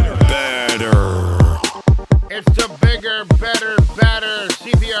 better. It's the bigger, better, better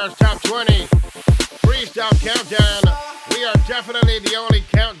CPR's Top 20 Freestyle Countdown. We are definitely the only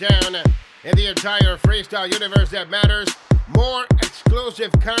countdown in the entire freestyle universe that matters. More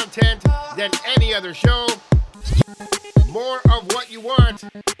exclusive content than any other show. More of what you want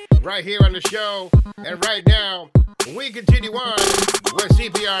right here on the show. And right now, we continue on with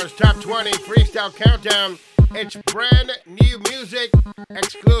CPR's Top 20 Freestyle Countdown. It's brand new music,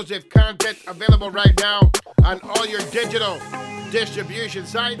 exclusive content available right now on all your digital distribution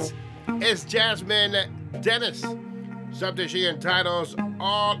sites. It's Jasmine Dennis. Something she entitles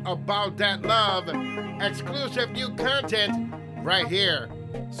All About That Love. Exclusive new content right here.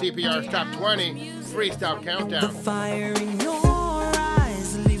 CPR's Top 20 Freestyle Countdown. The fire in your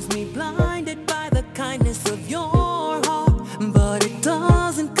eyes leaves me blinded by the kindness of your heart, but it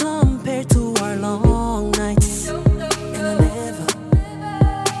doesn't compare to our long nights. And I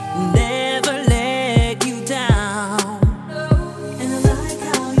never let you down. And I like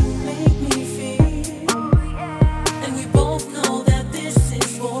how you make me feel. And we both know that this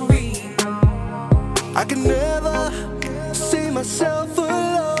is for real. I can never see myself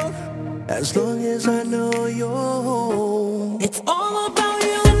alone as long as I know you're home. It's all about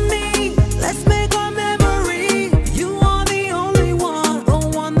you and me. Let's make our memory. You are the only one, the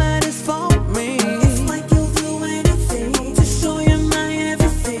one that is for me. It's like you'll do anything to show you my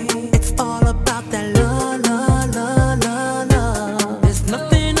everything. It's all about that love, love, love, love, love. There's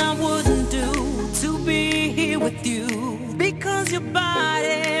nothing I wouldn't do to be here with you, because your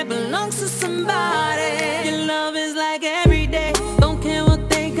body belongs to somebody. Your love is like every day. Don't care what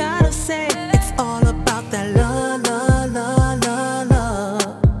they gotta say. It's all about that love, love, love, love, love.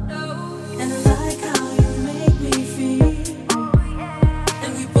 And I like how you make me feel.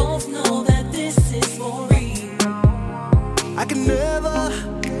 And we both know that this is for real. I can never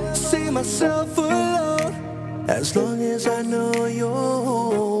see myself alone as long as I know you're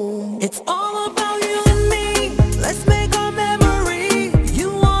home. It's all about you and me. Let's make our memory.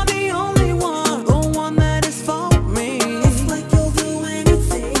 You are the only one, the one that is for me. It's like you'll do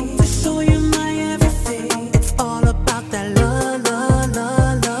anything to show you my everything. It's all about that love, love,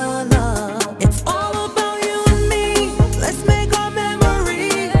 love, love, love. It's all about you and me. Let's make our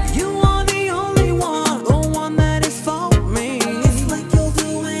memory. You are the only one, the one that is for me. It's like you'll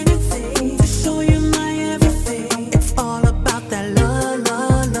do anything to show you my everything. It's all about that love,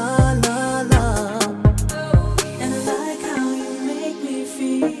 love, love, love, love. And I like how you make me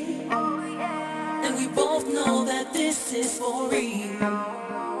feel. And we both know that this is for real.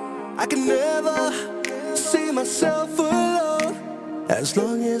 I can never see myself alone as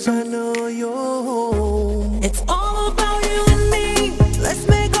long as I know you're home. It's all about you and me. Let's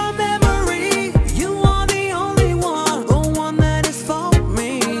make our memory. You are the only one, the one that is for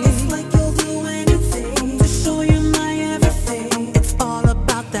me. It's like you'll do anything to show you my everything. It's all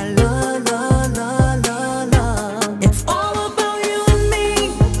about that love, love, love, love, love. It's all about you and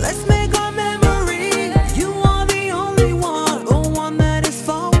me. Let's make our memory. You are the only one, the one that is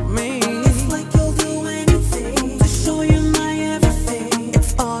for me. It's like you'll do anything to show you my everything.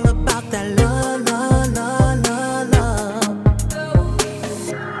 It's all about that love, love, love, love, love.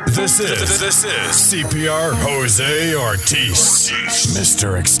 This is CPR Jose Ortiz.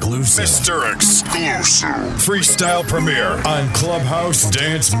 Mr. Exclusive. Mr. Exclusive. Freestyle premiere on Clubhouse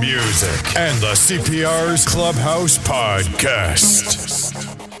Dance Music and the CPR's Clubhouse Podcast.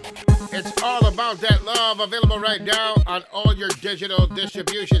 It's all about that love, available right now on all your digital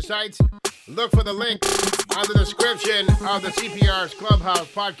distribution sites. Look for the link on the description of the CPR's Clubhouse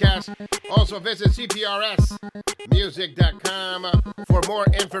Podcast. Also visit CPRSmusic.com for more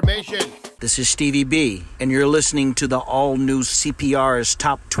information. This is Stevie B, and you're listening to the all-new CPR's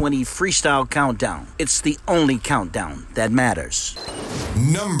Top 20 Freestyle Countdown. It's the only countdown that matters.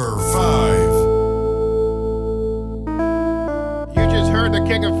 Number 5. You just heard the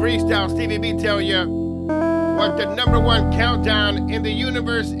king of freestyle, Stevie B, tell you what the number one countdown in the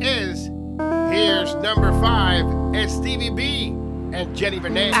universe is. Here's number 5. It's Stevie B and Jenny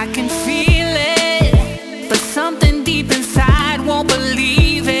Renee. I can feel it, but something deep inside won't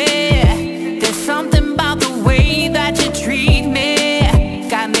believe it. There's something about the way that you treat me.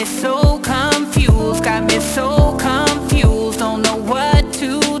 Got me so confused, got me so confused. Don't know what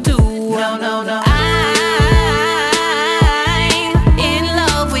to do. No, no, no. I'm in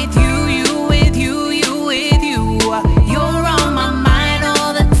love with you, you with you, you with you. You're on my mind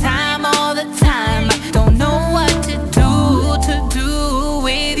all the time, all the time. Don't know what to do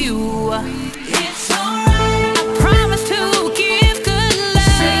with you. It's alright. I promise to give good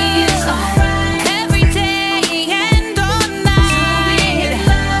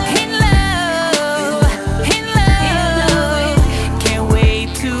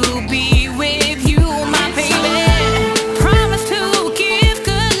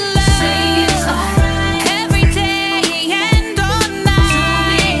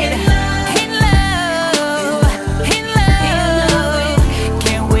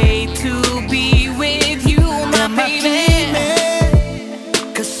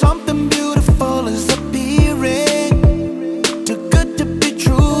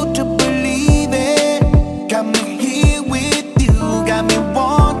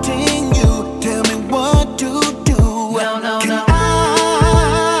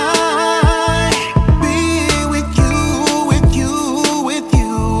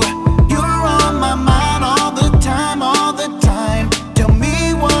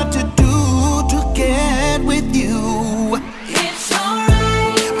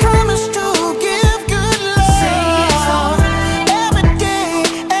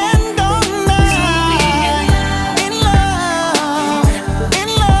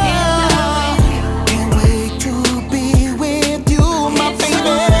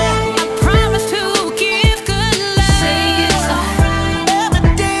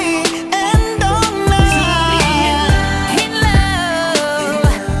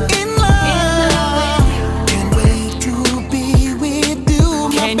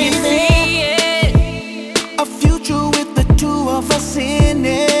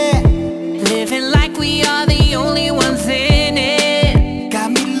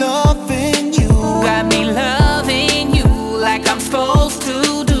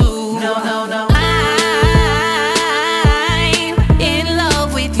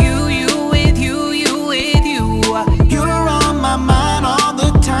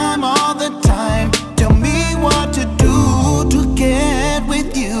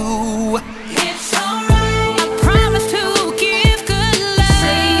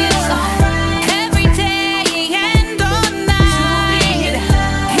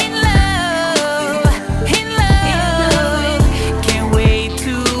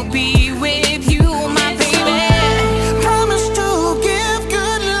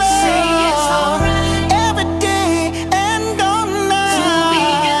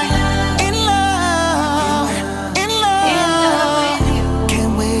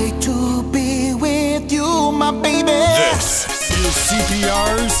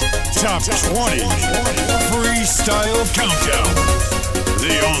Top 20 Freestyle Countdown.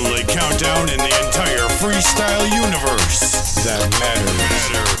 The only countdown in the entire freestyle universe that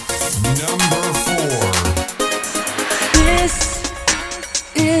matters. Number 4. This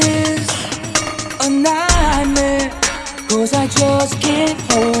is a nightmare, 'cause I just can't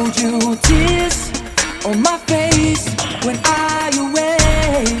hold you. Tears on my face when I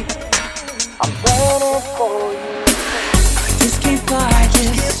away. I'm waiting for you. I just can't fight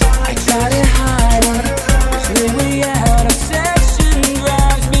this. I try to hide it. This really out obsession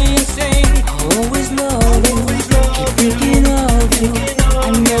drives me insane. I always love you, keep thinking of you.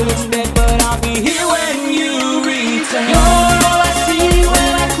 I know it's bad, but I'll be here when you return. You're all I see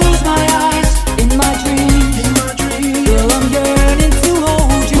when I close my eyes. In my dreams, girl, I'm yearning to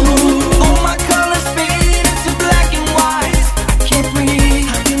hold you. All my colors fade to black and white. I can't breathe,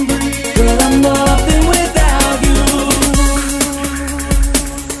 girl, I'm nothing without you.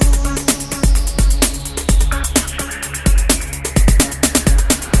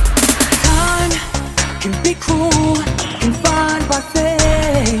 Time can be cruel, confined by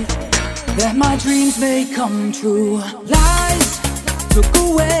faith, that my dreams may come true. Lies took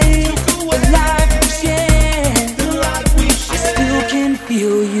away the life we shared. I still can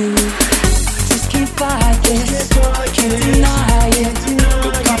feel you. Just can't fight this. Can't deny it.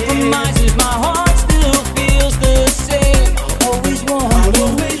 No compromises. My heart still feels the same. Always want you.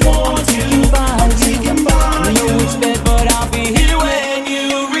 Taking by you. I know it's bad, but I'll be here when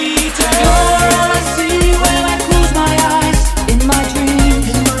you return. You're all I see when I close my eyes. In my dreams,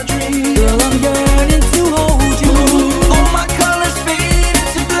 girl, I'm yearning to hold you. All my colors fade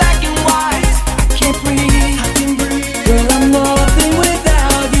to black and white. I can't breathe, girl, I'm nothing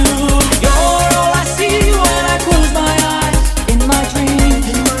without you. You're all I see when I close my eyes. In my dreams,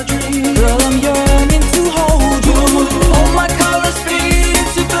 girl, I'm yearning to hold you. All my colors fade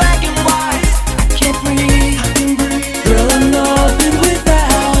to black and white. I can't breathe, girl, I'm nothing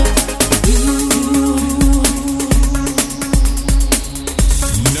without you.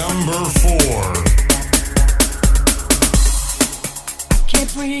 Number 4.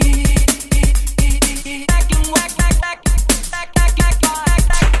 Can't breathe.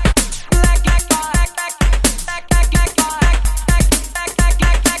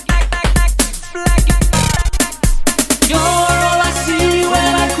 You're all I see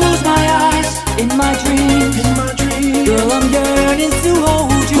when I close my eyes. In my dreams, girl, I'm yearning to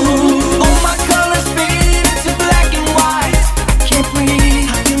hold you. All my colors fade to black and white. I can't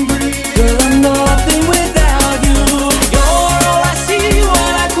breathe, girl, I'm nothing without you. You're all I see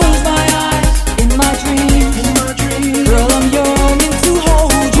when I close my eyes. In my dreams, girl, I'm yearning to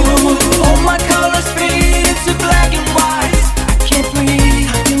hold you. All my colors fade to black and white. I can't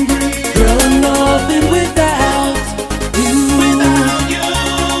breathe, girl, I'm nothing without you. Without you,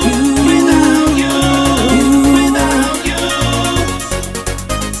 without you, without you.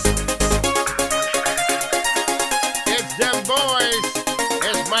 It's them boys.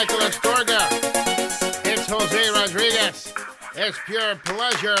 It's Michael Astorga. It's Jose Rodriguez. It's Pure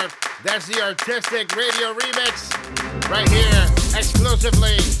Pleasure. That's the Artistic Radio Remix. Right here,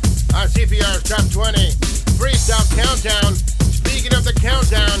 exclusively on CPR's Top 20 Freestyle Countdown. Speaking of the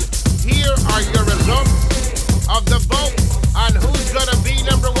countdown, here are your results of the vote on who's gonna be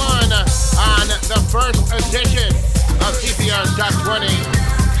number 1 on the first edition of CPR's Top 20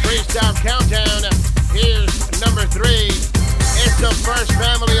 Freestyle Countdown. Here's number 3. It's the first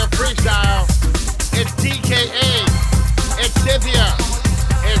family of freestyle. It's DKA. It's Cynthia.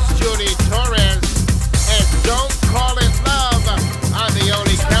 It's Judy Torres. And Don't Call It Love on the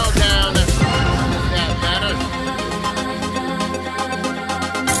only countdown that matters.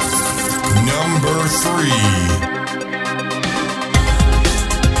 Number 3.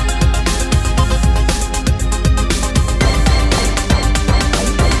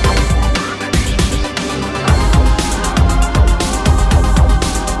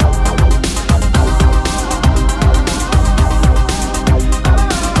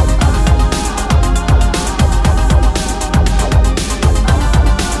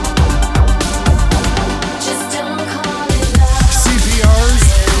 CPR's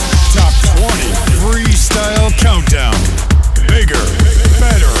Top 20 Freestyle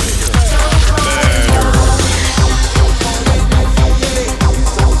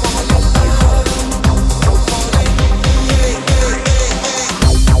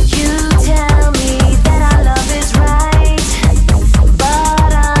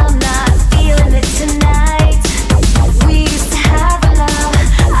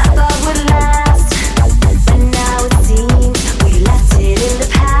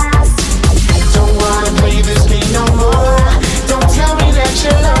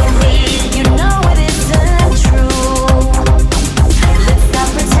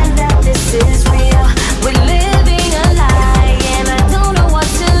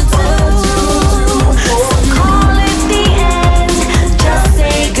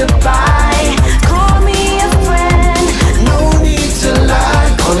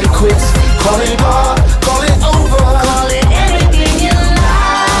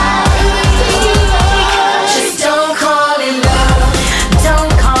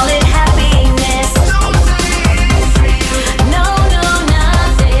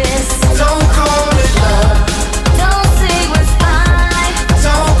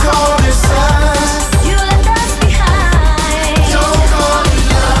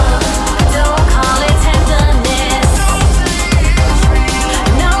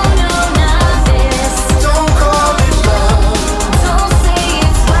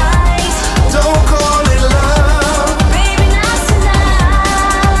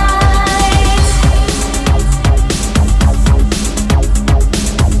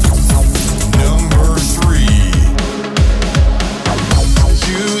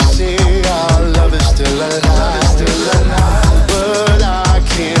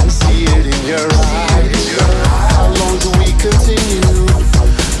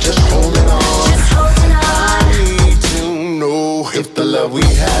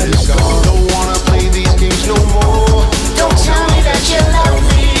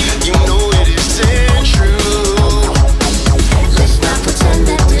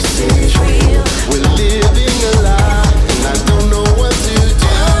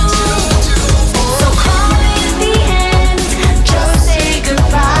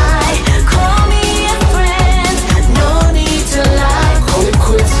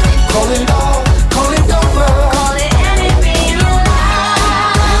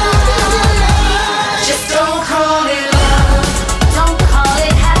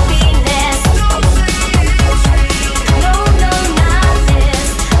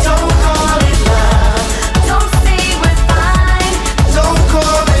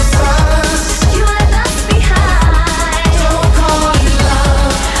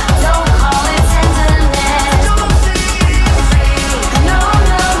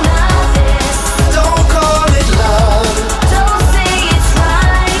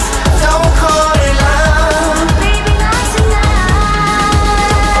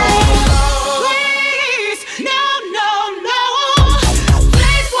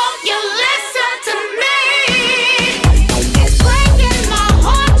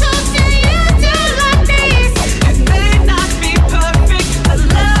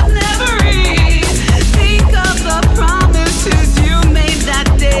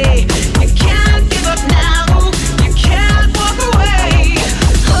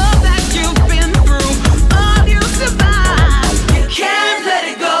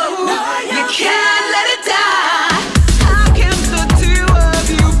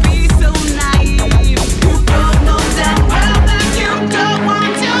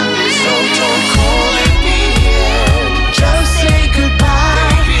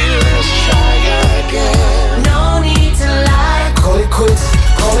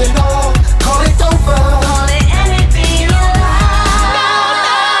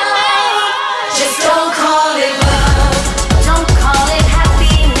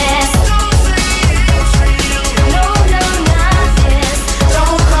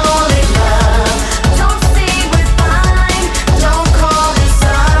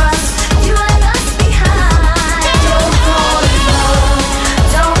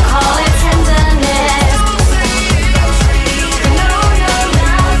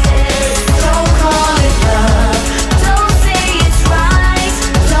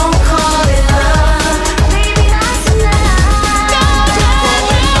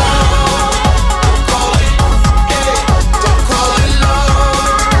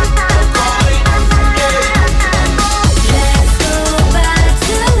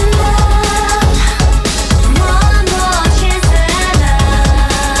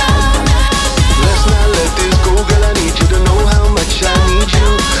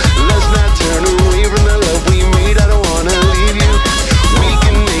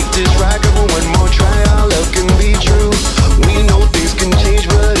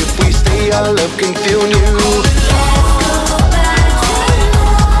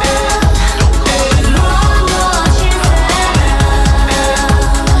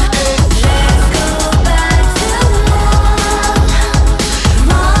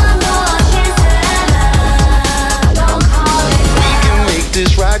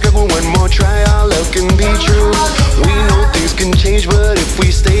try, give it one more try, our love can be true. We know things can change, but if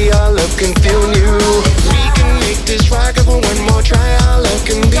we stay, our love can feel new. We can make this right, give it one more try, our love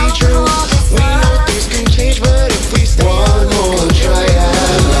can be true. We know things can change, but if we stay, one more try,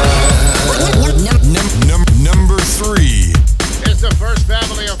 our love. Number 3. It's the first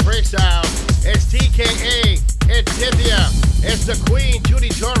family of freestyle. It's TKA, it's Cynthia, it's the Queen, Judy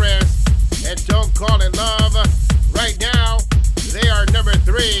Torres, and Don't Call It Love. Right now, they are number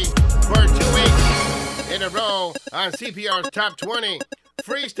 3 for 2 weeks in a row on CPR's Top 20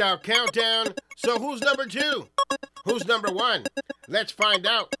 Freestyle Countdown. So who's number 2? Who's number 1? Let's find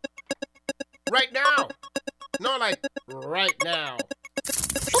out. Right now. No, like right now.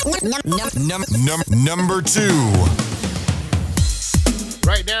 Number 2.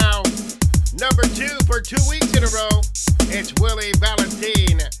 Right now, number 2 for 2 weeks in a row, it's Willie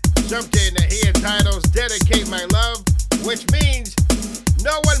Valentine. Something that he entitles Dedicate My Love, which means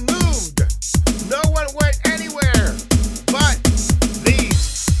no one moved. No one went anywhere. But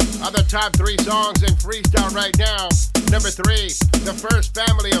these are the top 3 songs in freestyle right now. Number 3, the first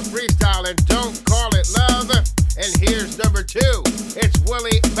family of freestyle, and Don't Call It Love. And here's number 2, it's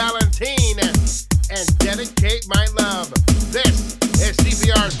Willie Valentine and Dedicate My Love. This is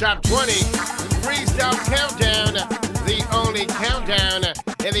CPR's Top 20 Freestyle Countdown, the only countdown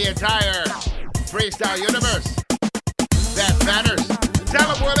in the entire freestyle universe that matters.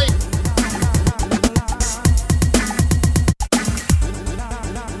 Tell him, Willie.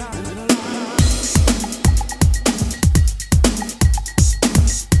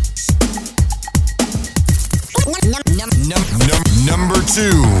 Number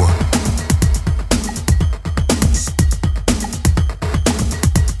 2.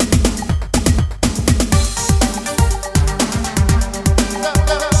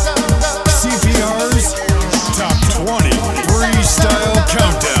 Freestyle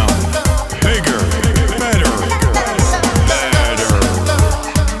Countdown. Bigger, better, better.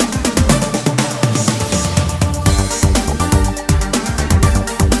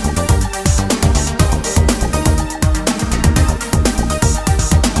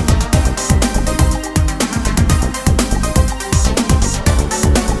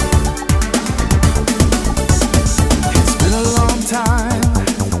 It's been a long time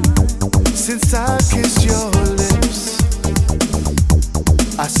since I kissed your lips.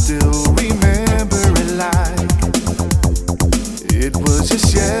 I still remember it like it was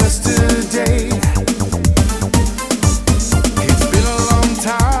just yesterday. It's been a long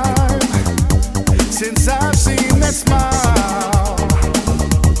time since I've seen that smile.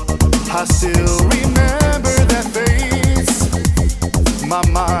 I still remember that face. My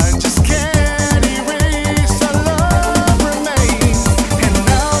mind just can't erase our love remains. And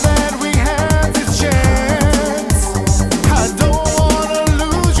now that we have this chance, I don't wanna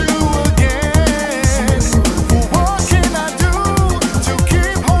lose you again. What can I do to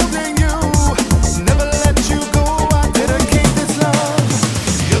keep holding you? Never let you go, I dedicate this love.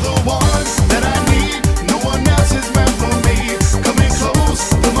 You're the one that I need, no one else is meant for me. Coming close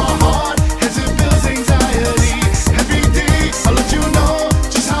to my heart as it builds anxiety. Every day I'll let you know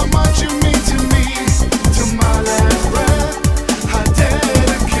just how much you mean to me. To my last breath, I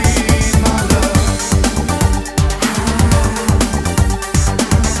dedicate my love.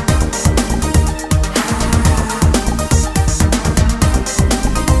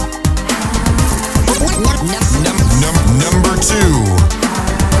 Number 2.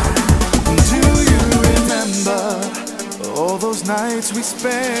 Do you remember all those nights we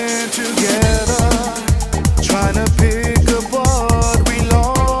spent together, trying to pick up what we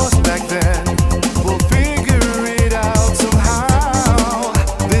lost back then? We'll figure it out somehow.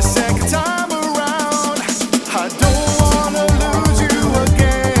 This second time around, I don't wanna lose you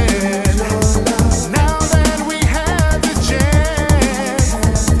again. Now that we have the chance,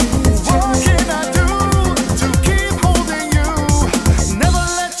 what can I do to keep holding you? Never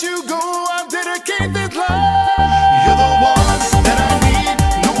let you go, I dedicate this love. You're the one that I need,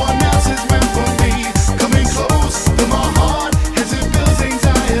 no one else is meant for me. Coming close to my heart as it builds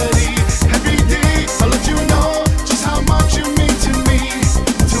anxiety. Every day I'll let you know just how much you mean to me.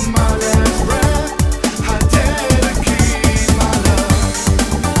 To my last breath, I dedicate my love.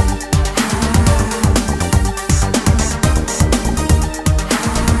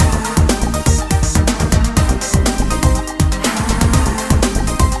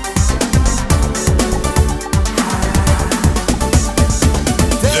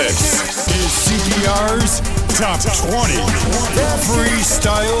 This is CPR's Top 20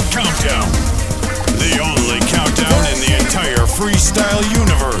 Freestyle Countdown. The only countdown in the entire freestyle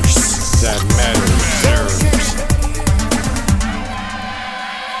universe that matters.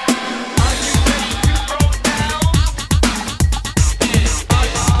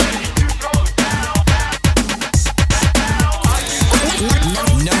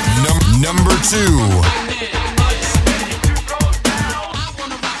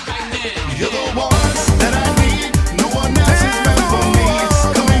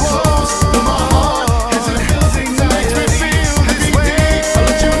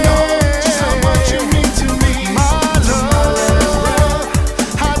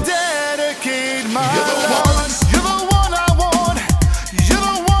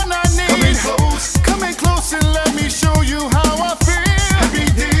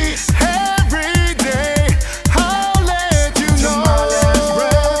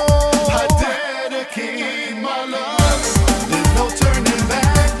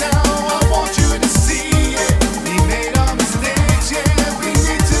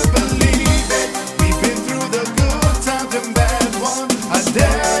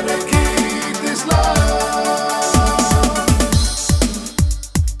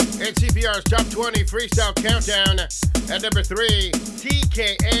 20 Freestyle Countdown. At number 3,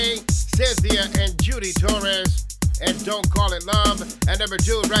 TKA, Cynthia, and Judy Torres. And Don't Call It Love. At number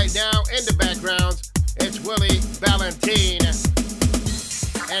 2, right now, in the background, it's Willie Valentine.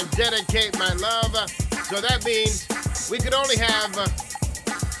 And Dedicate My Love. So that means we could only have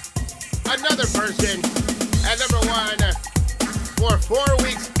another person at number 1 for 4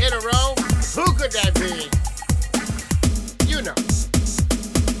 weeks in a row. Who could that be? You know.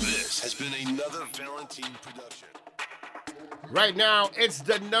 This has been another Valentine production. Right now, it's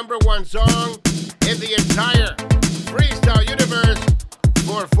the number 1 song in the entire Freestyle universe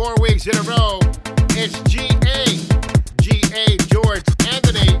for 4 weeks in a row. It's G.A. George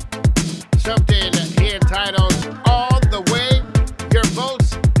Anthony. Something he entitled All the Way. Your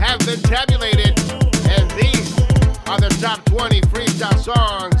votes have been tabulated, and these are the top 20 freestyle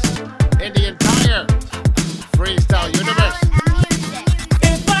songs in the entire Freestyle universe.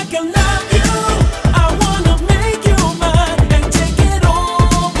 If I can love you, I wanna make you mine and take it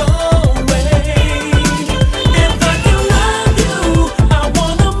all the way. If I can love you, I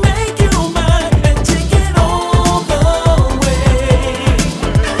wanna make you mine and take it all the way.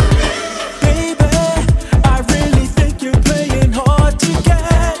 Baby, I really think you're playing hard to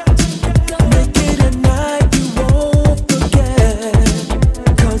get. Make it a night you won't forget.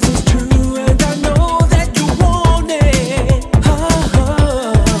 'Cause it's true and I know that you want it.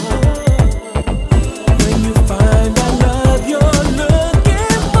 When you find that love you're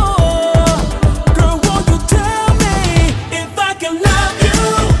looking for, girl, won't you tell me if I can love you?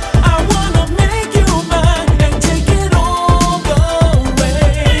 I wanna make you mine and take it all the way.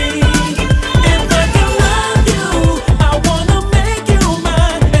 If I can love you, I wanna make you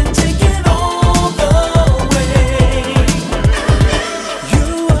mine and take it all the way. You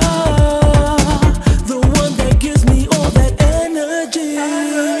are the one that gives me all that energy.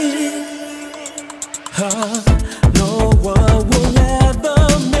 No one will ever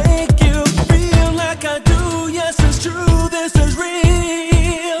make you feel like I do. Yes, it's true, this is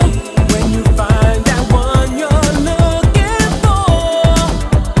real. When you find that one you're looking for,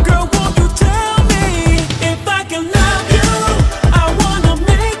 girl, won't you tell me if I can love you? I wanna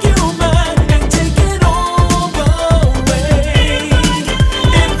make you mine and take it all the way.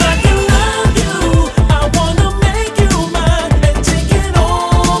 If I can love you, I wanna make you mine and take it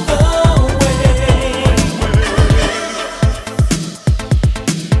all the way.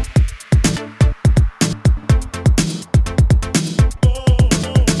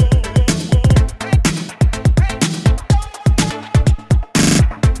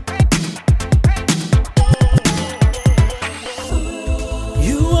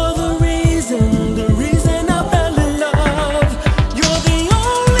 You are the reason I fell in love. You're the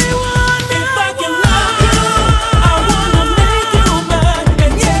only one. If I can love you, I wanna make you mine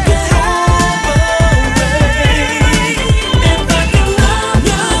and take it all the way. If I can love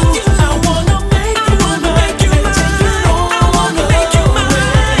you, I wanna make you mine and take it all the way.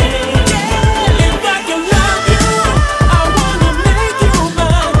 If I can love you, I wanna make you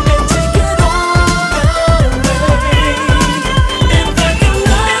mine and take it all the way. If I can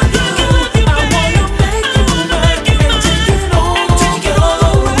love you, I wanna make you mine and take it all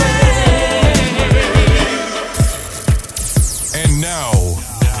the way. And now,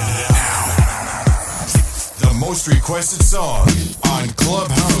 the most requested song on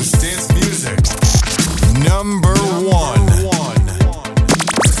Clubhouse Dance Music. Number 1.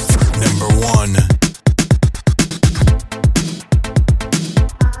 Number 1.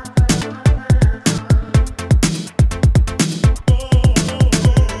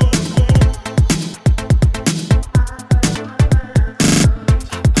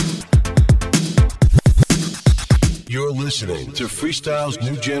 You're listening to Freestyle's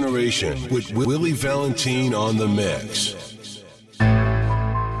New Generation with Willie Valentine on the mix.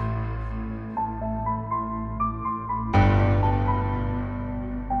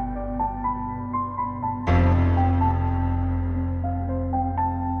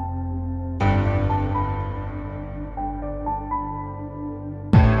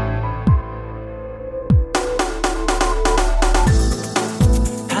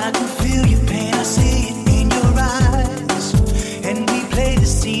 I can feel your pain, I see it in your eyes. And we played the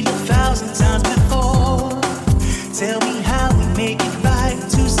scene 1,000 times before. Tell me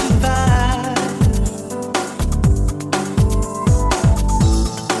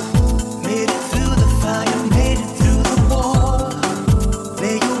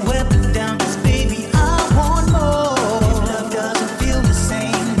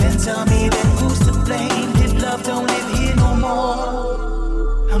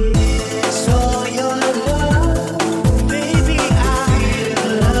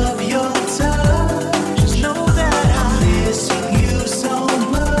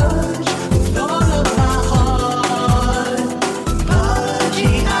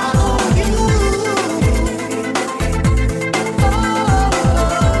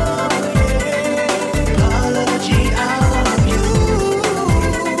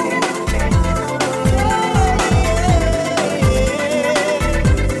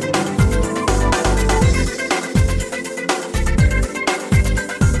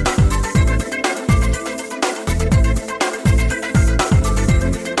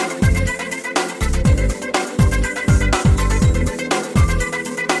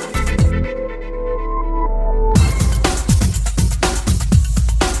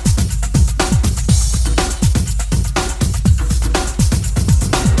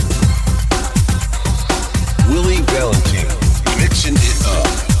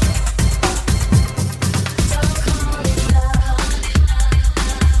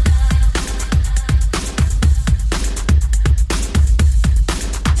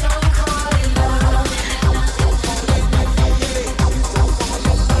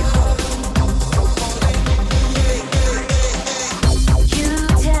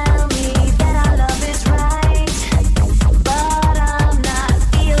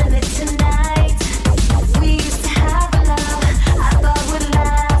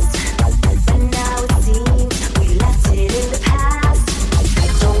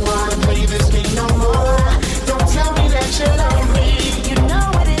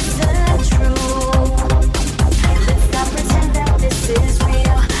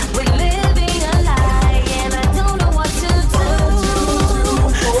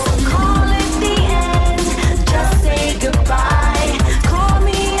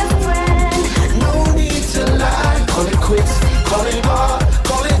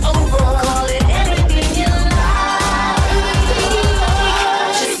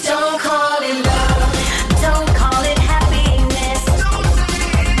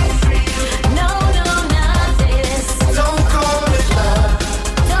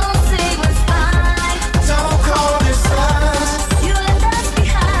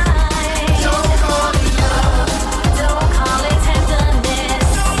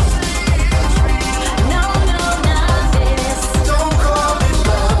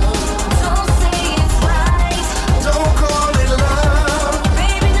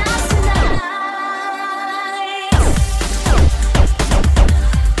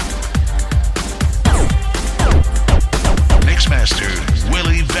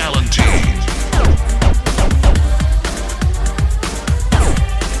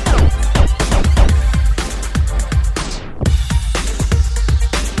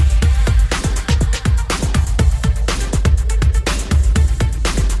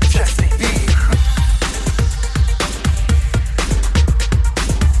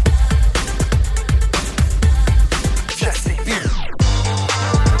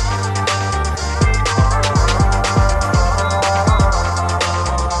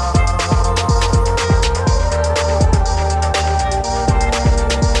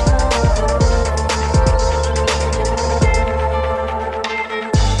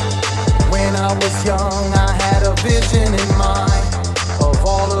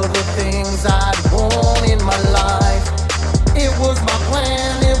of the things I'd want in my life. It was my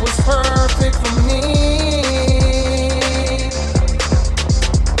plan, it was perfect for me.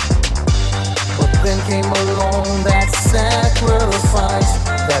 But then came along that sacrifice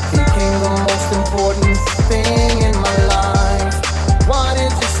that became the most important thing in my life. Why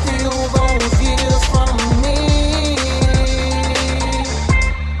did you steal those years from me?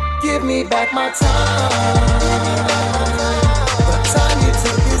 Give me back my time. The time you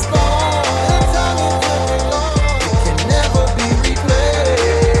took is gone. It can never be replaced.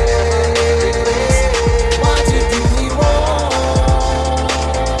 Why'd you do me wrong?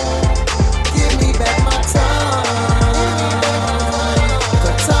 Give me back my time.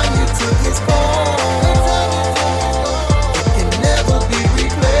 The time you took is gone. It can never be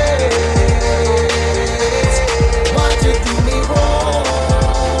replaced. Why'd you do me wrong?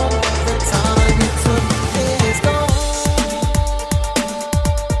 The time you took is gone.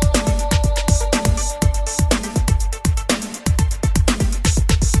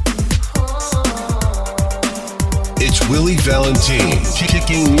 It's Willie Valentine,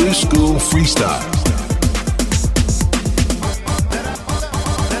 kicking new school freestyle.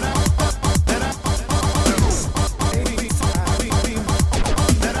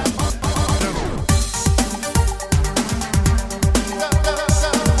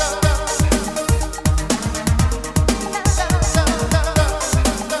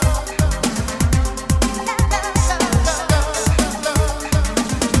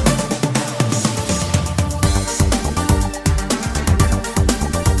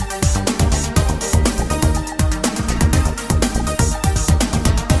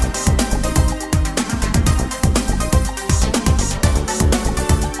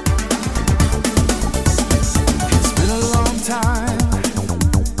 It's been a long time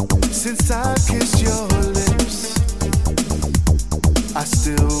since I kissed your lips. I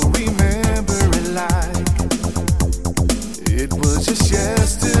still remember it like it was just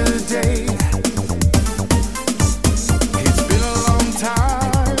yesterday. It's been a long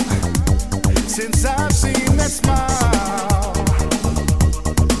time since I've seen that smile.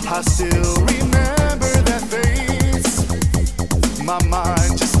 I still remember that face. My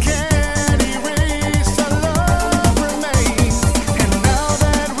mind just can't erase. Our love remains. And now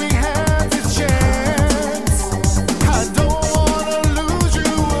that we have this chance, I don't wanna lose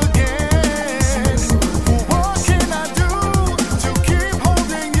you again. What can I do to keep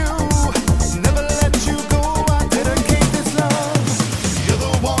holding you? Never let you go. I dedicate this love. You're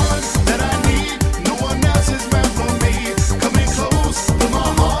the one that I need. No one else is meant for me. Coming close to my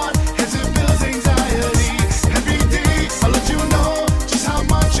heart as it builds anxiety. Every day I'll let you know just how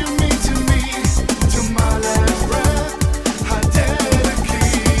much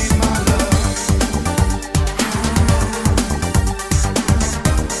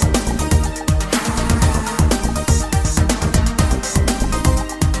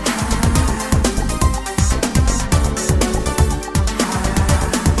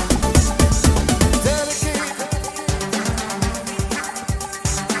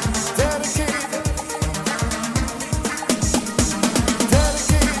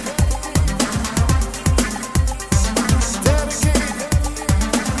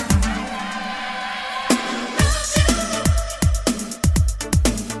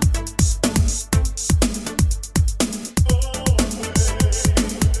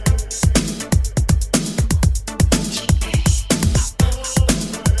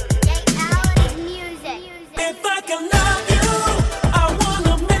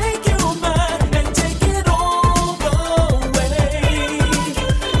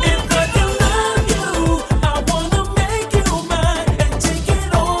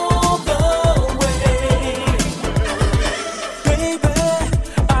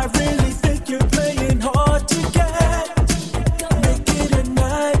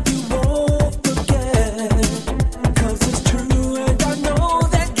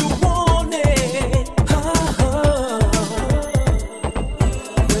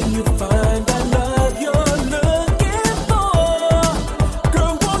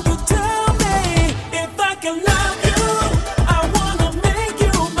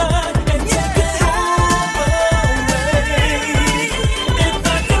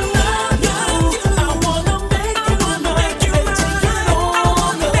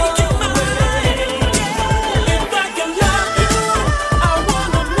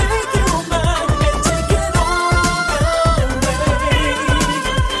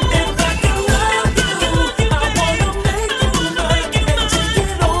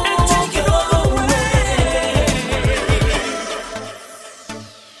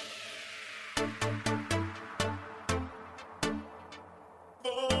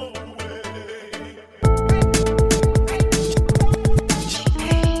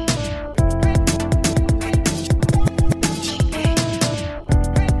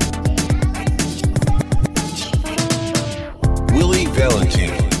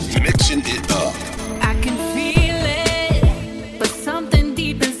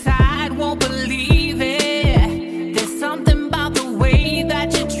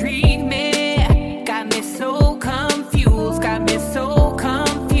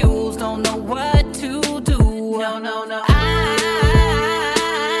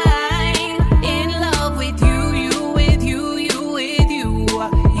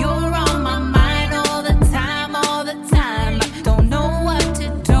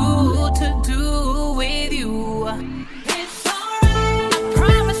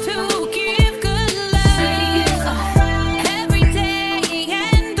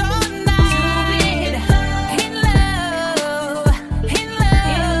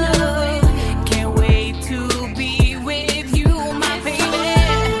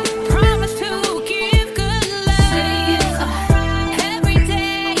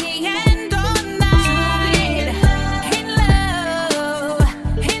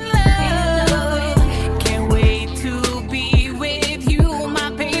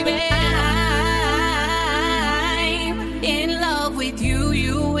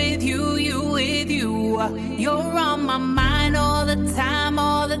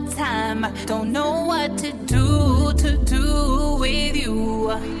Don't know what to do with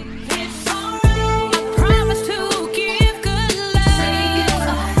you. It's alright. I promise to give good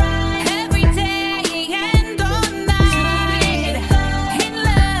love every day and all night. In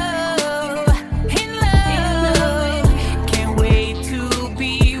love. Can't wait to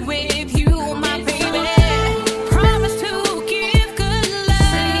be with you, my baby. Promise to give good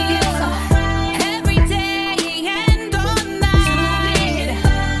love every day and all night.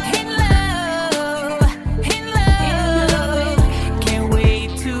 In love. Can't wait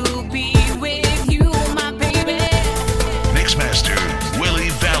to be with you, my baby. Mixmaster Willie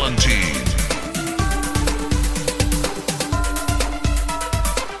Valentine.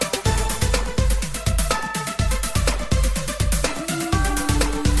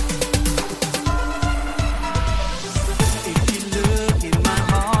 If you look in my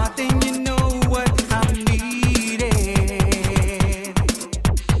heart, then you know what I'm needing.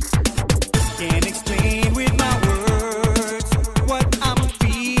 Can't explain with my words what I'm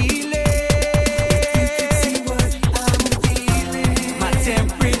feeling. My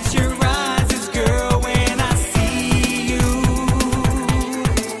temperature rises, girl, when I see you.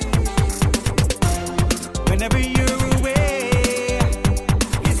 Whenever you're away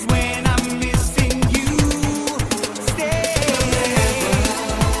is when I'm missing you. Stay.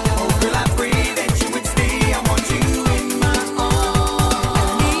 Oh, girl, I pray that you would stay. I want you in my arms. I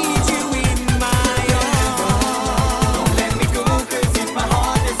need you in my arms. Don't let me go, 'cause in my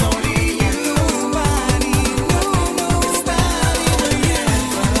heart there's only you. Nobody but you.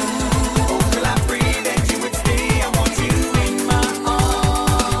 Oh, girl, I pray that you would stay. I want you in my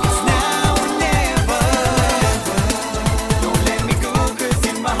arms. It's now or never. Don't let me go, 'cause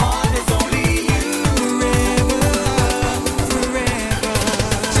in my heart there's only you.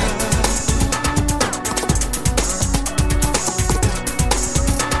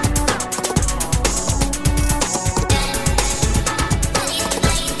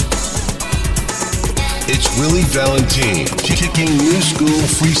 It's Willie Valentine, kicking new school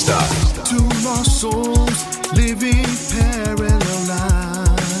freestyle. Two lost souls living parallel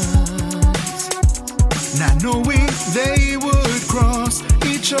lives, not knowing they would cross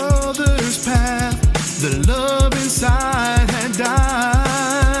each other's path. The love inside had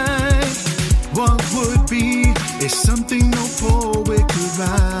died. What would be is something no poet could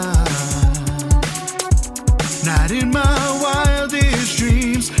write. Not in my wildest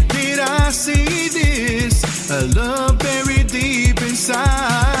dreams did I see this, a love buried deep inside.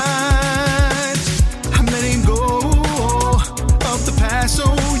 I'm letting go of the past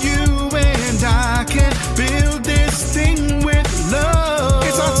so you and I can build this thing with love.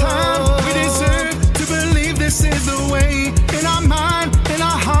 It's our time, we deserve to believe this is the way. In our mind, in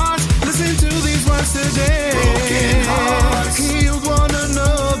our hearts, listen to these words today. Broken hearts healed one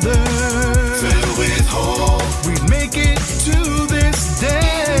another, filled with hope. We make it to this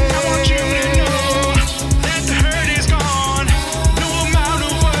day. I want you to know that the hurt is gone. No amount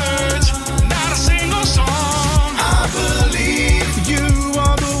of words, not a single song. I believe you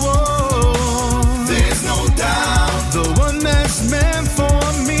are the one. There's no doubt, the one that's meant for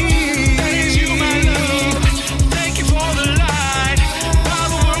me. That is you, my love. Thank you for the light. While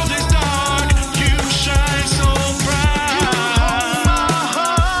the world is dark, you shine so bright. You hold my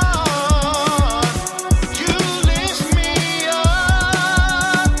heart. You lift me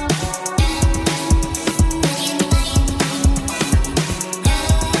up.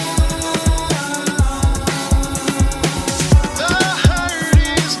 The hurt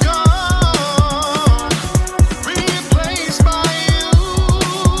is gone, replaced by you.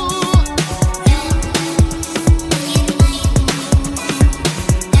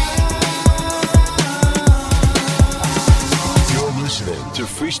 You're listening to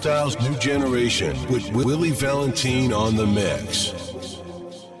Freestyle's New Generation with Willie Valentine on the mix.